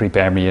like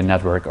prepare me a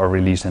network or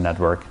release a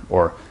network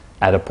or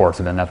add a port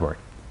to the network.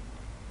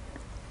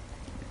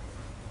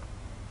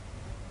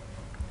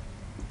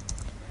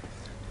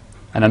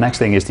 And the next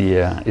thing is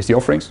the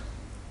offerings.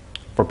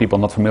 For people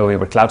not familiar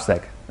with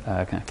CloudStack,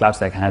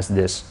 CloudStack has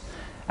this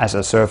as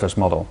a service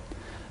model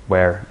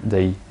where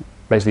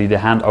basically the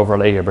handover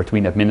layer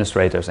between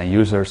administrators and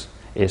users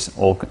is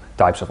all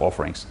types of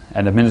offerings.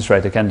 An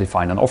administrator can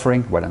define an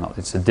offering, whether or not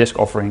it's a disk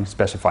offering,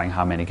 specifying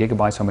how many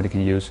gigabytes somebody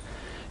can use.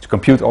 It's a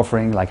compute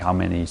offering, like how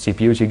many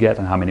CPUs you get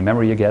and how many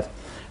memory you get.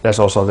 There's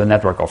also the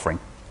network offering.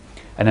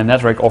 And the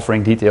network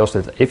offering details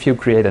that if you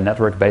create a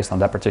network based on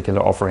that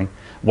particular offering,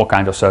 what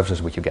kind of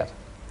services would you get?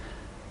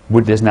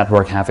 Would this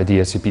network have a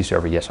DHCP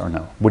server, yes or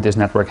no? Would this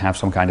network have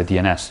some kind of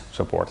DNS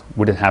support?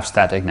 Would it have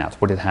static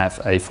NAT? Would it have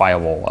a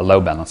firewall, a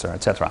load balancer,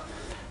 etc.?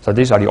 So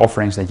these are the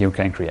offerings that you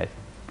can create.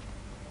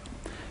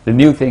 The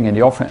new thing in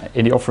the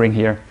offering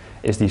here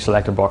is the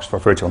selector box for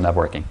virtual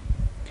networking.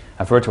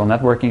 And virtual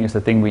networking is the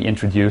thing we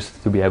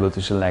introduced to be able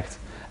to select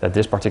that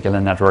this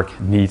particular network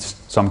needs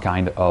some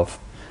kind of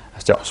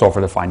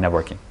software-defined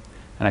networking.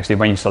 And actually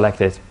when you select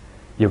it,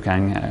 you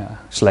can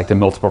select the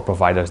multiple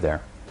providers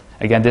there.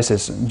 Again, this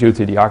is due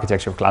to the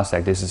architecture of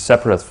CloudStack. This is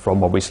separate from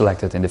what we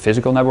selected in the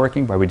physical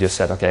networking, where we just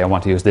said, okay, I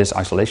want to use this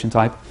isolation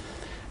type.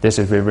 This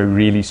is where we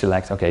really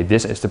select, okay,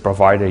 this is the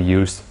provider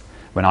used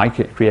when I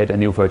create a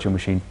new virtual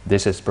machine.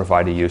 This is the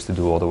provider used to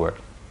do all the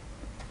work.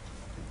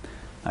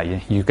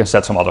 You can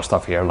set some other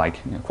stuff here, like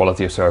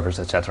quality of service,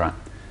 etc.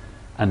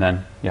 and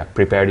then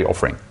prepare the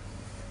offering.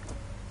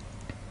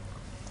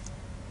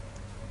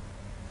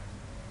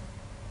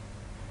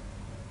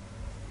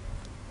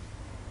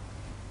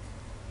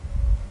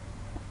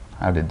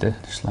 How did the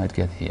slide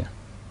get here?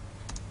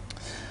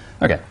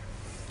 Okay.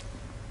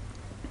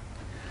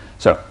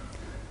 So,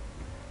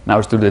 now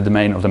it's to the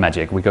domain of the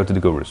magic. We go to the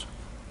gurus.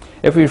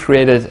 If we've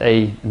created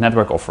a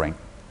network offering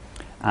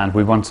and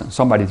we want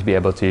somebody to be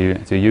able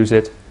to use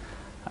it,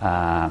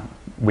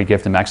 we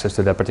give them access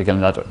to that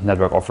particular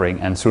network offering,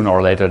 and sooner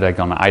or later they're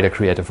going to either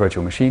create a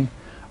virtual machine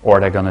or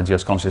they're going to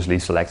just consciously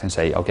select and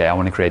say, okay, I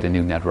want to create a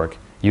new network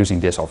using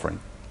this offering.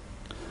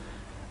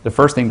 The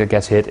first thing that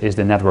gets hit is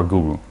the network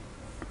guru.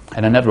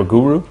 And a network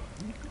guru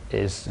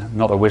is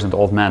not a wizened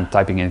old man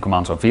typing in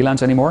commands on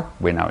VLANs anymore.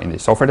 We're now in the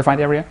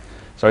software-defined area.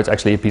 So it's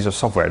actually a piece of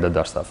software that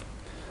does stuff.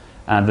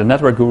 And the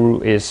network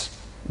guru is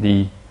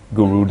the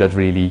guru that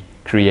really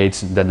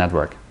creates the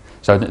network.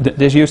 So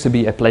this used to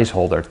be a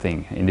placeholder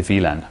thing in the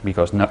VLAN,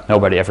 because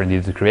nobody ever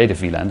needed to create a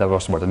VLAN. That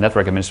was what the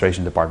network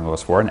administration department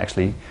was for, and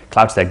actually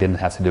CloudStack didn't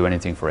have to do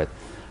anything for it.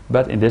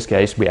 But in this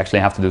case, we actually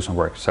have to do some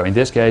work. So in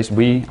this case,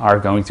 we are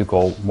going to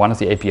call one of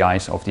the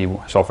APIs of the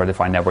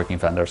software-defined networking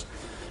vendors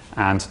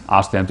and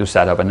ask them to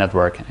set up a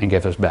network and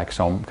give us back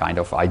some kind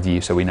of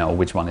ID so we know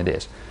which one it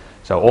is.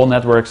 So all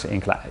networks in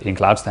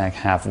CloudStack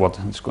have what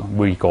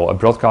we call a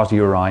broadcast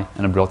URI,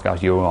 and a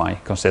broadcast URI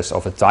consists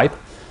of a type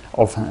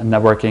of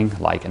networking,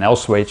 like an L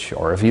switch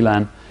or a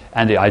VLAN,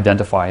 and the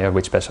identifier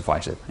which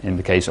specifies it. In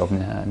the case of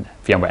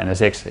VMware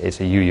NSX,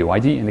 it's a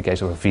UUID. In the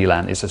case of a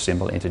VLAN, it's a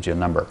simple integer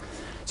number.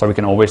 So we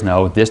can always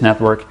know this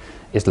network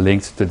is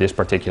linked to this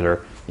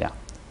particular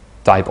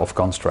type of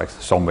construct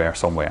somewhere.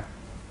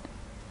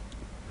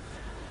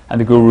 And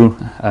the guru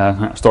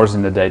stores it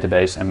in the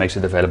database and makes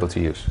it available to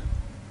use.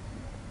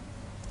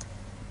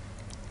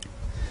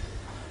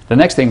 The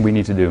next thing we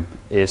need to do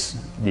is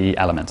the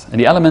element. And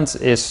the element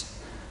is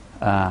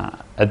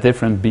a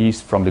different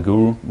beast from the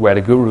guru, where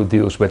the guru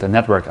deals with the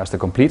network as the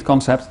complete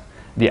concept.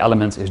 The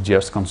element is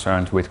just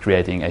concerned with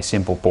creating a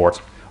simple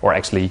port, or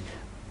actually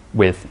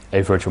with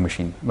a virtual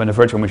machine. When a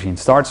virtual machine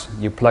starts,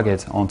 you plug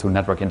it onto a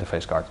network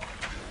interface card.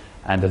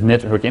 And the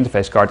network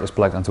interface card is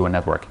plugged onto a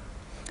network.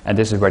 And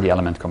this is where the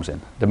element comes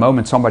in. The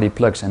moment somebody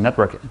plugs a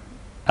network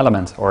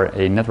element or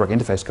a network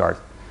interface card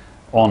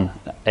on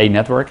a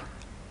network,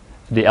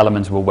 the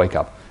elements will wake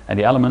up. And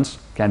the elements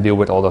can deal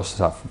with all those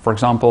stuff. For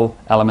example,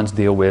 elements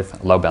deal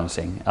with load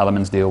balancing,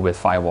 elements deal with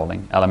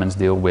firewalling, elements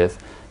deal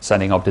with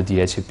setting up the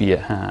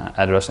DHCP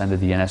address and the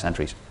DNS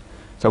entries.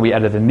 So we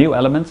added a new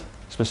element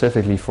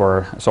specifically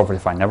for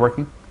software-defined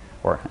networking,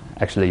 or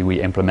actually we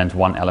implement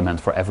one element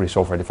for every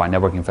software-defined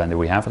networking vendor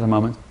we have at the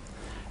moment.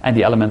 And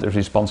the element is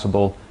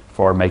responsible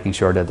for making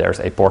sure that there's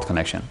a port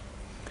connection.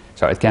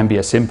 So it can be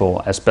as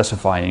simple as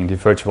specifying the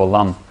virtual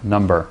LAN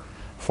number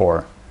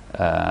for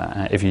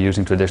if you're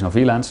using traditional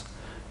VLANs,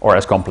 or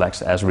as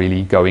complex as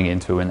really going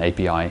into an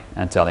API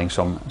and telling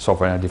some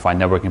software-defined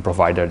networking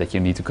provider that you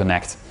need to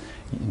connect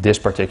this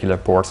particular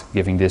port,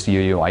 giving this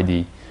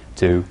UUID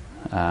to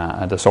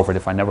the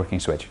software-defined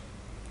networking switch.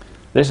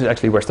 This is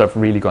actually where stuff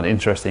really got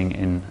interesting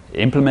in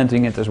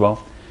implementing it as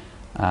well,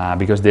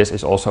 because this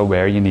is also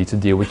where you need to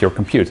deal with your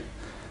compute.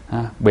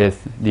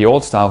 With the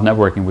old style of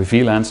networking with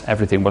VLANs,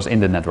 everything was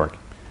in the network.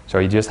 So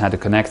you just had to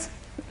connect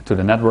to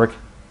the network,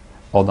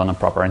 all done and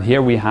proper. And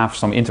here we have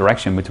some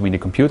interaction between the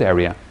compute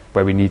area,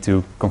 where we need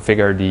to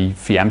configure the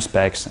VM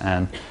specs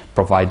and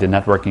provide the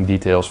networking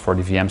details for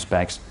the VM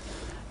specs,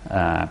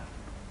 and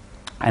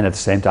at the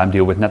same time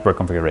deal with network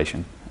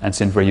configuration. And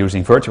since we're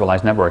using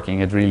virtualized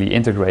networking, it really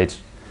integrates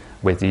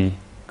with the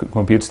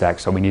compute stack.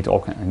 So we need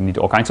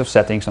all kinds of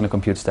settings on the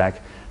compute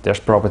stack. There's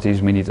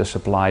properties we need to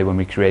supply when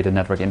we create a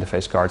network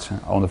interface cards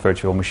on the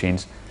virtual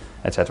machines,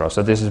 etc.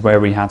 So this is where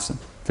we had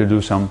to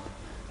do some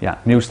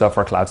new stuff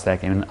for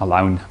CloudStack in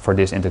allowing for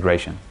this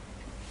integration.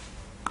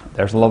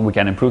 There's a lot we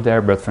can improve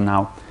there, but for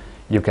now,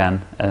 you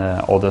can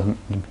all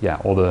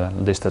the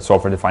listed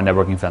software-defined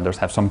networking vendors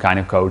have some kind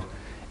of code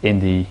in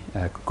the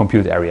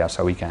compute area,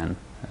 so we can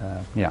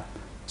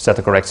set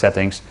the correct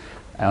settings,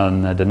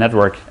 and the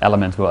network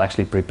element will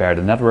actually prepare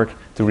the network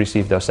to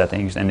receive those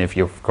settings. And if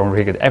you've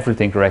configured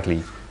everything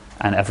correctly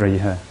and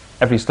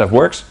every stuff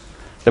works,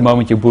 the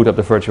moment you boot up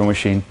the virtual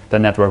machine, the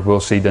network will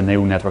see the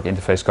new network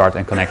interface card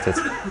and connect it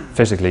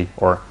physically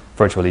or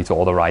virtually to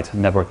all the right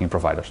networking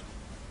providers,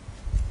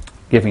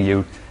 giving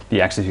you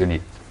the access you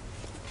need.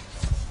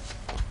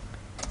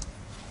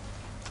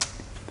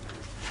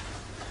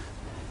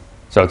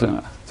 So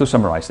to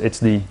summarize,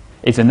 it's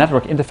a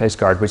network interface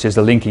card, which is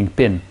the linking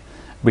pin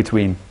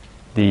between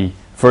the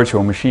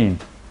virtual machine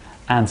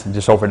and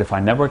the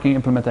software-defined networking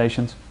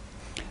implementations.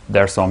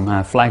 There's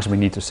some flags we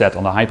need to set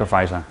on the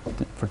hypervisor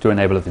to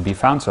enable it to be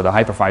found. So the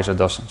hypervisor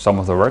does some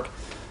of the work.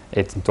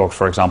 It talks,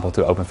 for example,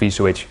 to Open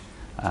vSwitch.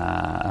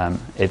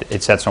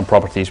 It sets some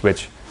properties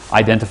which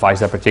identifies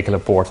that particular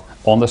port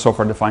on the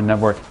software-defined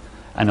network.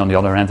 And on the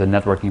other hand, the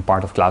networking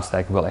part of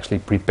CloudStack will actually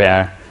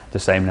prepare the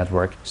same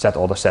network, set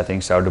all the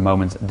settings, so the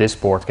moment this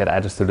port gets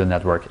added to the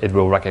network, it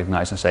will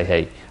recognize and say,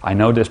 hey, I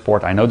know this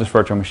port, I know this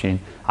virtual machine,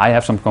 I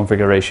have some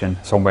configuration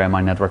somewhere in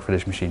my network for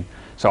this machine,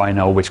 so I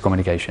know which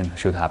communication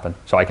should happen.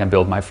 So I can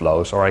build my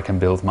flows, or I can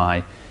build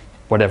my,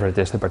 whatever it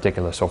is the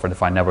particular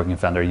software-defined networking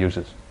vendor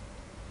uses.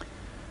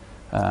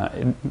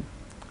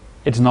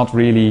 It's not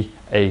really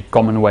a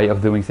common way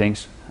of doing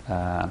things.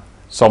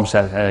 Some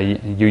set a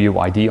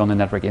UUID on the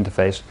network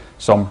interface,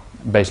 some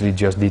basically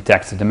just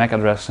detect the MAC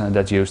address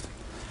that's used.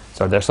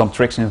 So there's some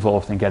tricks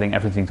involved in getting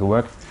everything to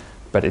work,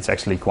 but it's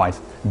actually quite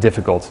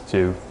difficult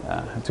to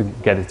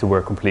get it to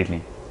work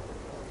completely.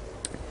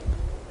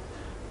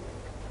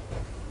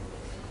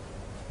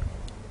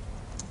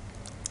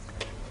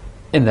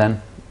 And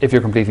then, if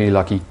you're completely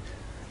lucky,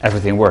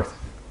 everything worked.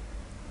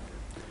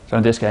 So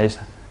in this case,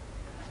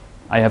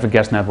 I have a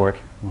guest network.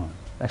 Well,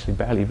 actually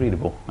barely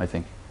readable, I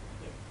think.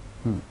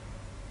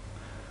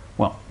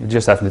 Well, you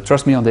just have to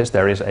trust me on this.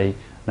 There is a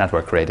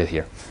network created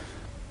here.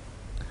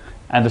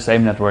 And the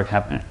same network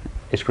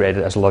is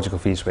created as a logical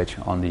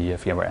vSwitch on the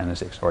VMware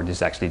NSX, or this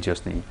is actually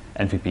just the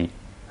NVP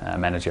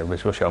manager,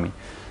 which will show me.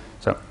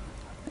 So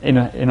in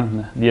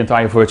the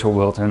entire virtual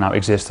world, there now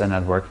exists a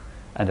network,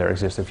 and there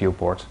exist a few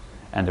ports,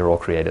 and they're all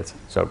created.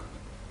 So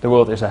the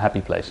world is a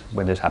happy place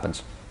when this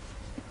happens.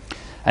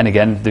 And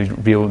again,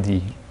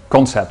 the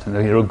concept and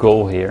the real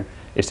goal here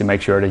is to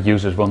make sure that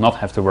users will not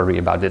have to worry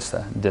about this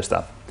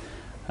stuff.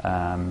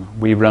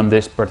 We run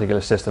this particular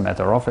system at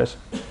our office.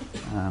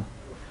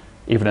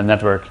 Even a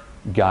network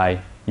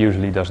guy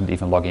usually doesn't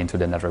even log into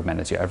the network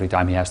manager. Every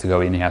time he has to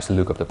go in, he has to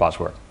look up the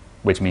password,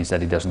 which means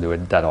that he doesn't do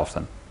it that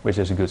often, which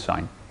is a good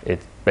sign. It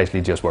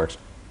basically just works.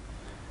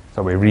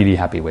 So we're really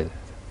happy with it.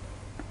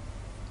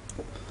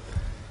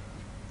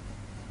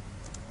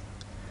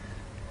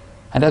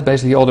 And that's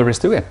basically all there is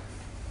to it.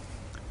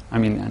 I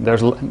mean,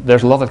 there's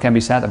a lot that can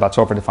be said about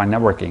software-defined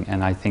networking,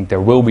 and I think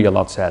there will be a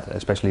lot said,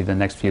 especially the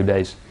next few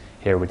days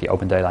here with the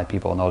Open Daylight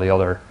people and all the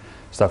other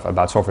stuff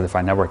about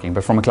software-defined networking.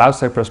 But from a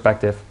CloudStack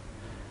perspective,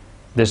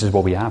 this is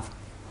what we have.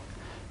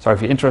 So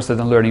if you're interested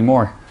in learning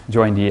more,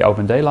 join the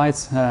Open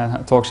Daylight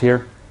talks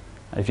here.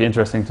 If you're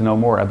interested to know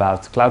more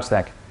about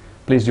CloudStack,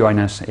 please join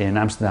us in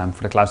Amsterdam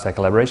for the CloudStack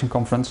Collaboration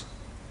Conference.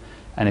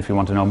 And if you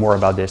want to know more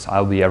about this,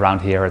 I'll be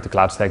around here at the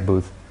CloudStack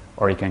booth,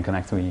 or you can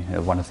connect to me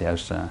at one of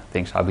those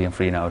things. I'll be on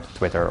Freenode,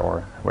 Twitter,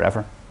 or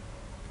wherever.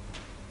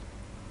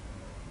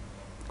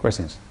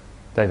 Questions?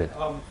 David?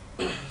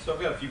 So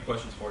I've got a few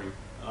questions for you.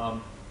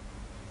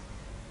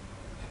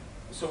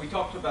 So we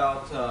talked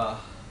about,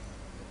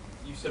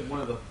 you said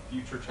one of the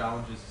future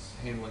challenges is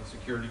handling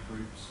security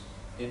groups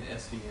in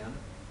SDN.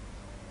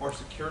 Are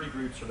security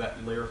groups or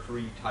that layer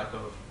 3 type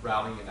of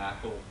routing and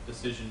ACL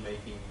decision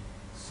making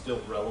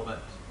still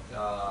relevant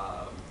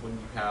when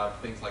you have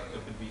things like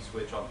Open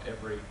vSwitch on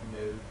every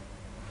node,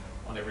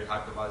 on every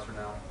hypervisor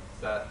now?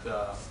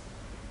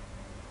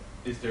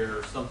 Is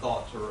there some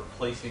thought to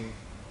replacing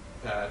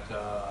that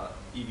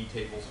EV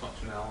tables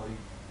functionality?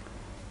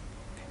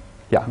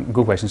 Yeah,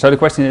 good question. So the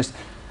question is,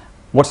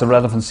 what's the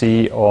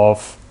relevancy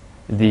of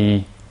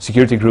the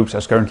security groups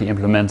as currently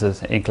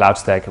implemented in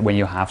CloudStack when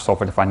you have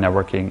software-defined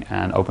networking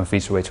and Open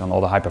vSwitch on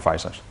all the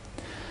hypervisors?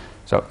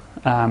 So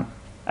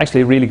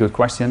actually a really good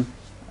question.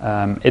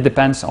 It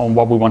depends on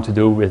what we want to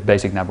do with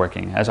basic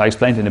networking. As I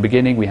explained in the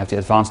beginning, we have the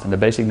advanced and the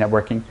basic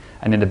networking,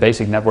 and in the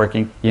basic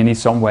networking you need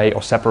some way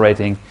of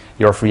separating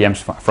your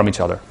VMs from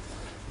each other.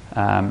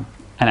 And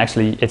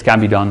actually it can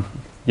be done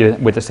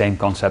with the same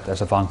concept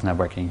as advanced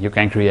networking. You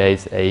can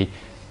create a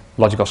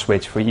logical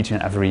switch for each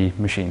and every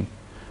machine.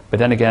 But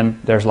then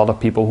again, there's a lot of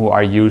people who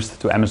are used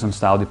to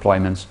Amazon-style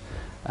deployments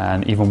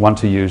and even want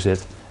to use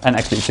it. And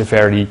actually it's a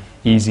very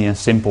easy and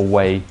simple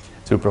way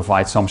to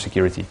provide some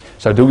security.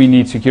 So do we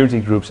need security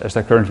groups as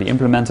they're currently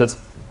implemented?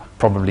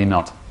 Probably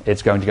not.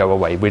 It's going to go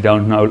away.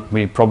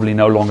 We probably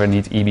no longer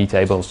need EB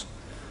tables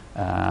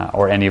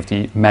or any of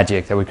the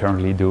magic that we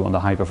currently do on the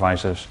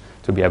hypervisors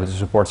to be able to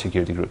support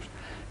security groups.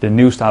 The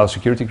new style of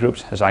security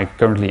groups, as I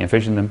currently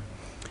envision them,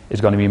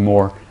 is going to be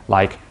more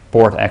like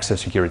port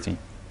access security.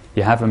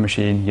 You have a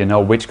machine, you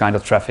know which kind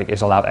of traffic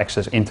is allowed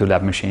access into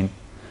that machine,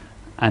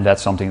 and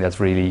that's something that's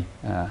really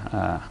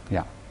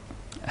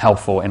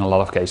helpful in a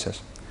lot of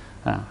cases.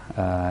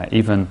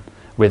 Even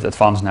with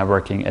advanced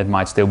networking, it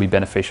might still be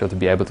beneficial to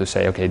be able to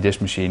say, okay, this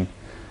machine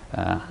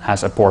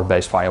has a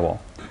port-based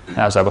firewall.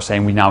 As I was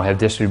saying, we now have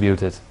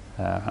distributed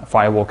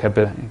firewall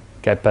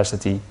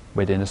capacity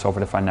within the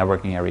software-defined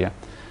networking area.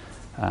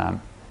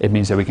 It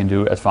means that we can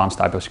do advanced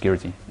type of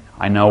security.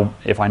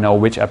 If I know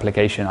which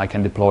application I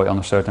can deploy on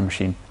a certain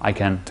machine, I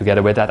can,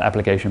 together with that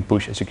application,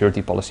 push a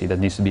security policy that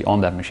needs to be on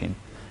that machine.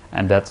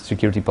 And that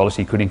security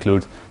policy could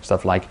include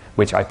stuff like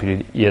which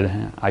IP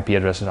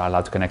addresses are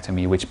allowed to connect to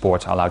me, which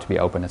ports are allowed to be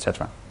open,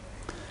 etc.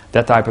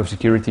 That type of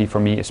security for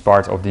me is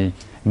part of the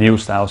new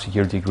style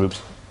security groups,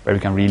 where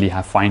we can really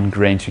have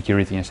fine-grained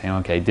security and say,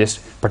 okay, this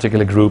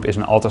particular group is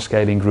an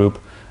auto-scaling group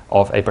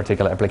of a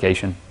particular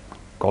application.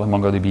 Call it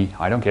MongoDB,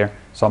 I don't care.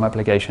 Some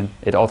application,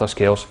 it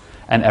auto-scales,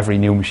 and every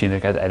new machine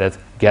that gets added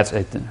gets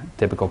a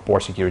typical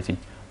port security.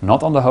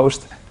 Not on the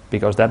host,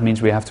 because that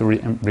means we have to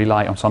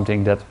rely on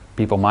something that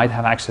people might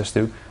have access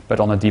to, but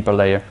on a deeper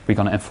layer, we're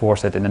going to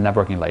enforce it in the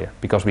networking layer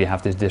because we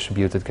have this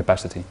distributed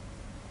capacity.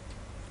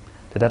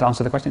 Did that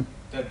answer the question?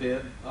 That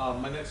did.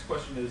 My next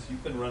question is,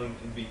 you've been running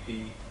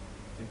MVP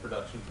in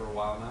production for a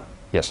while now.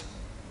 Yes.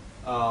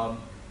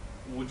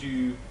 Would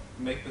you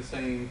make the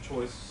same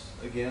choice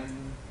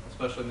again,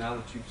 especially now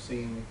that you've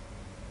seen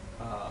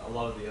a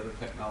lot of the other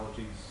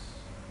technologies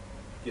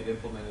get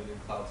implemented in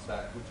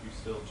CloudStack? Would you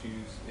still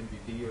choose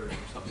MVP or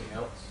something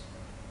else?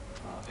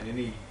 And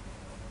any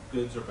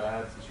goods or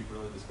bads that you've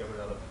really discovered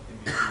out of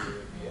MVP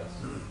or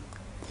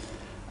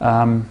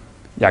MVS?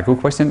 Yeah, good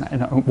question.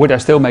 And would I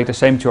still make the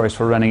same choice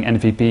for running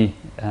MVP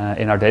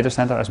in our data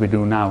center as we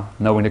do now,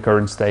 knowing the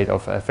current state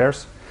of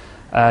affairs?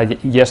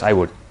 Yes, I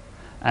would.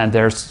 And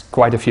there's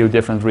quite a few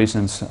different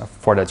reasons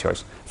for that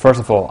choice. First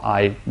of all,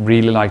 I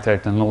really like their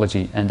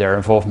technology and their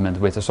involvement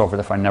with the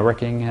software-defined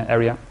networking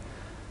area.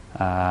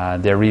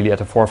 They're really at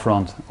the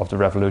forefront of the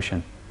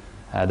revolution.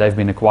 They've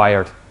been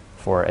acquired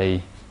for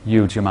a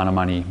huge amount of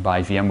money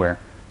by VMware,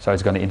 so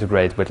it's going to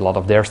integrate with a lot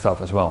of their stuff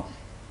as well,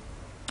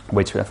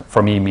 which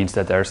for me means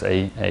that there's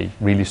a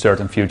really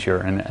certain future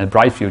and a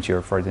bright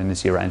future for the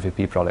Nicira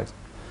MVP product.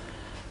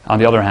 On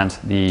the other hand,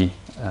 the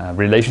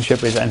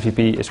relationship with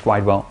MVP is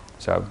quite well,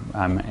 so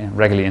I'm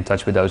regularly in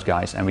touch with those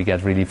guys, and we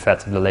get really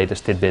fed the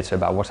latest tidbits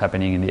about what's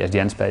happening in the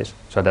SDN space,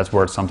 so that's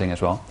worth something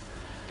as well.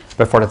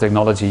 But for the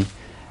technology,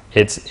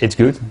 it's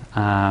good,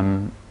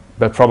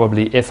 but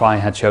probably if I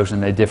had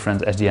chosen a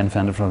different SDN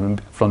vendor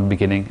from the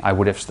beginning, I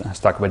would have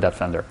stuck with that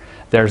vendor.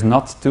 There's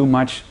not too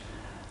much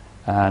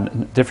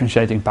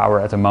differentiating power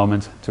at the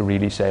moment to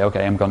really say,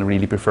 okay, I'm going to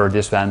really prefer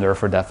this vendor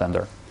for that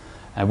vendor.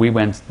 And we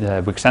went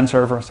with Xen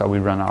Server, so we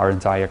run our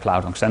entire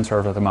cloud on Xen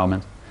Server at the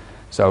moment.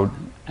 So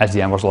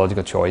SDN was a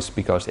logical choice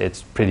because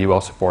it's pretty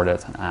well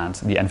supported, and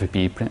the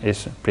MVP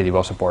is pretty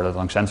well supported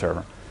on Xen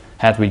Server.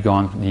 Had we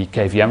gone the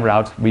KVM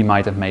route, we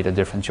might have made a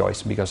different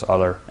choice because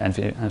other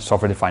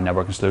software-defined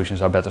networking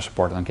solutions are better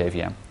supported on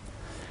KVM.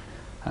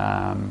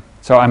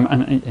 So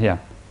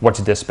watch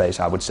this space,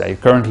 I would say.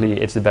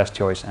 Currently, it's the best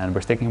choice, and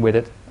we're sticking with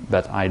it.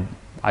 But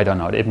I don't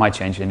know. It might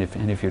change in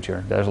the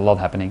future. There's a lot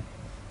happening.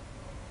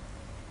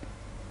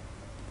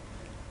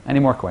 Any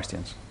more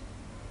questions?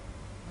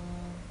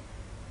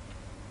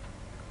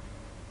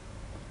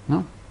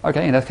 No?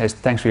 Okay. In that case,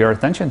 thanks for your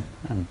attention,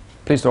 and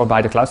please drop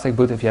by the CloudStack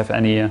booth if you have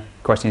any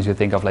questions you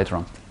think of later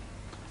on.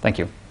 Thank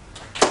you.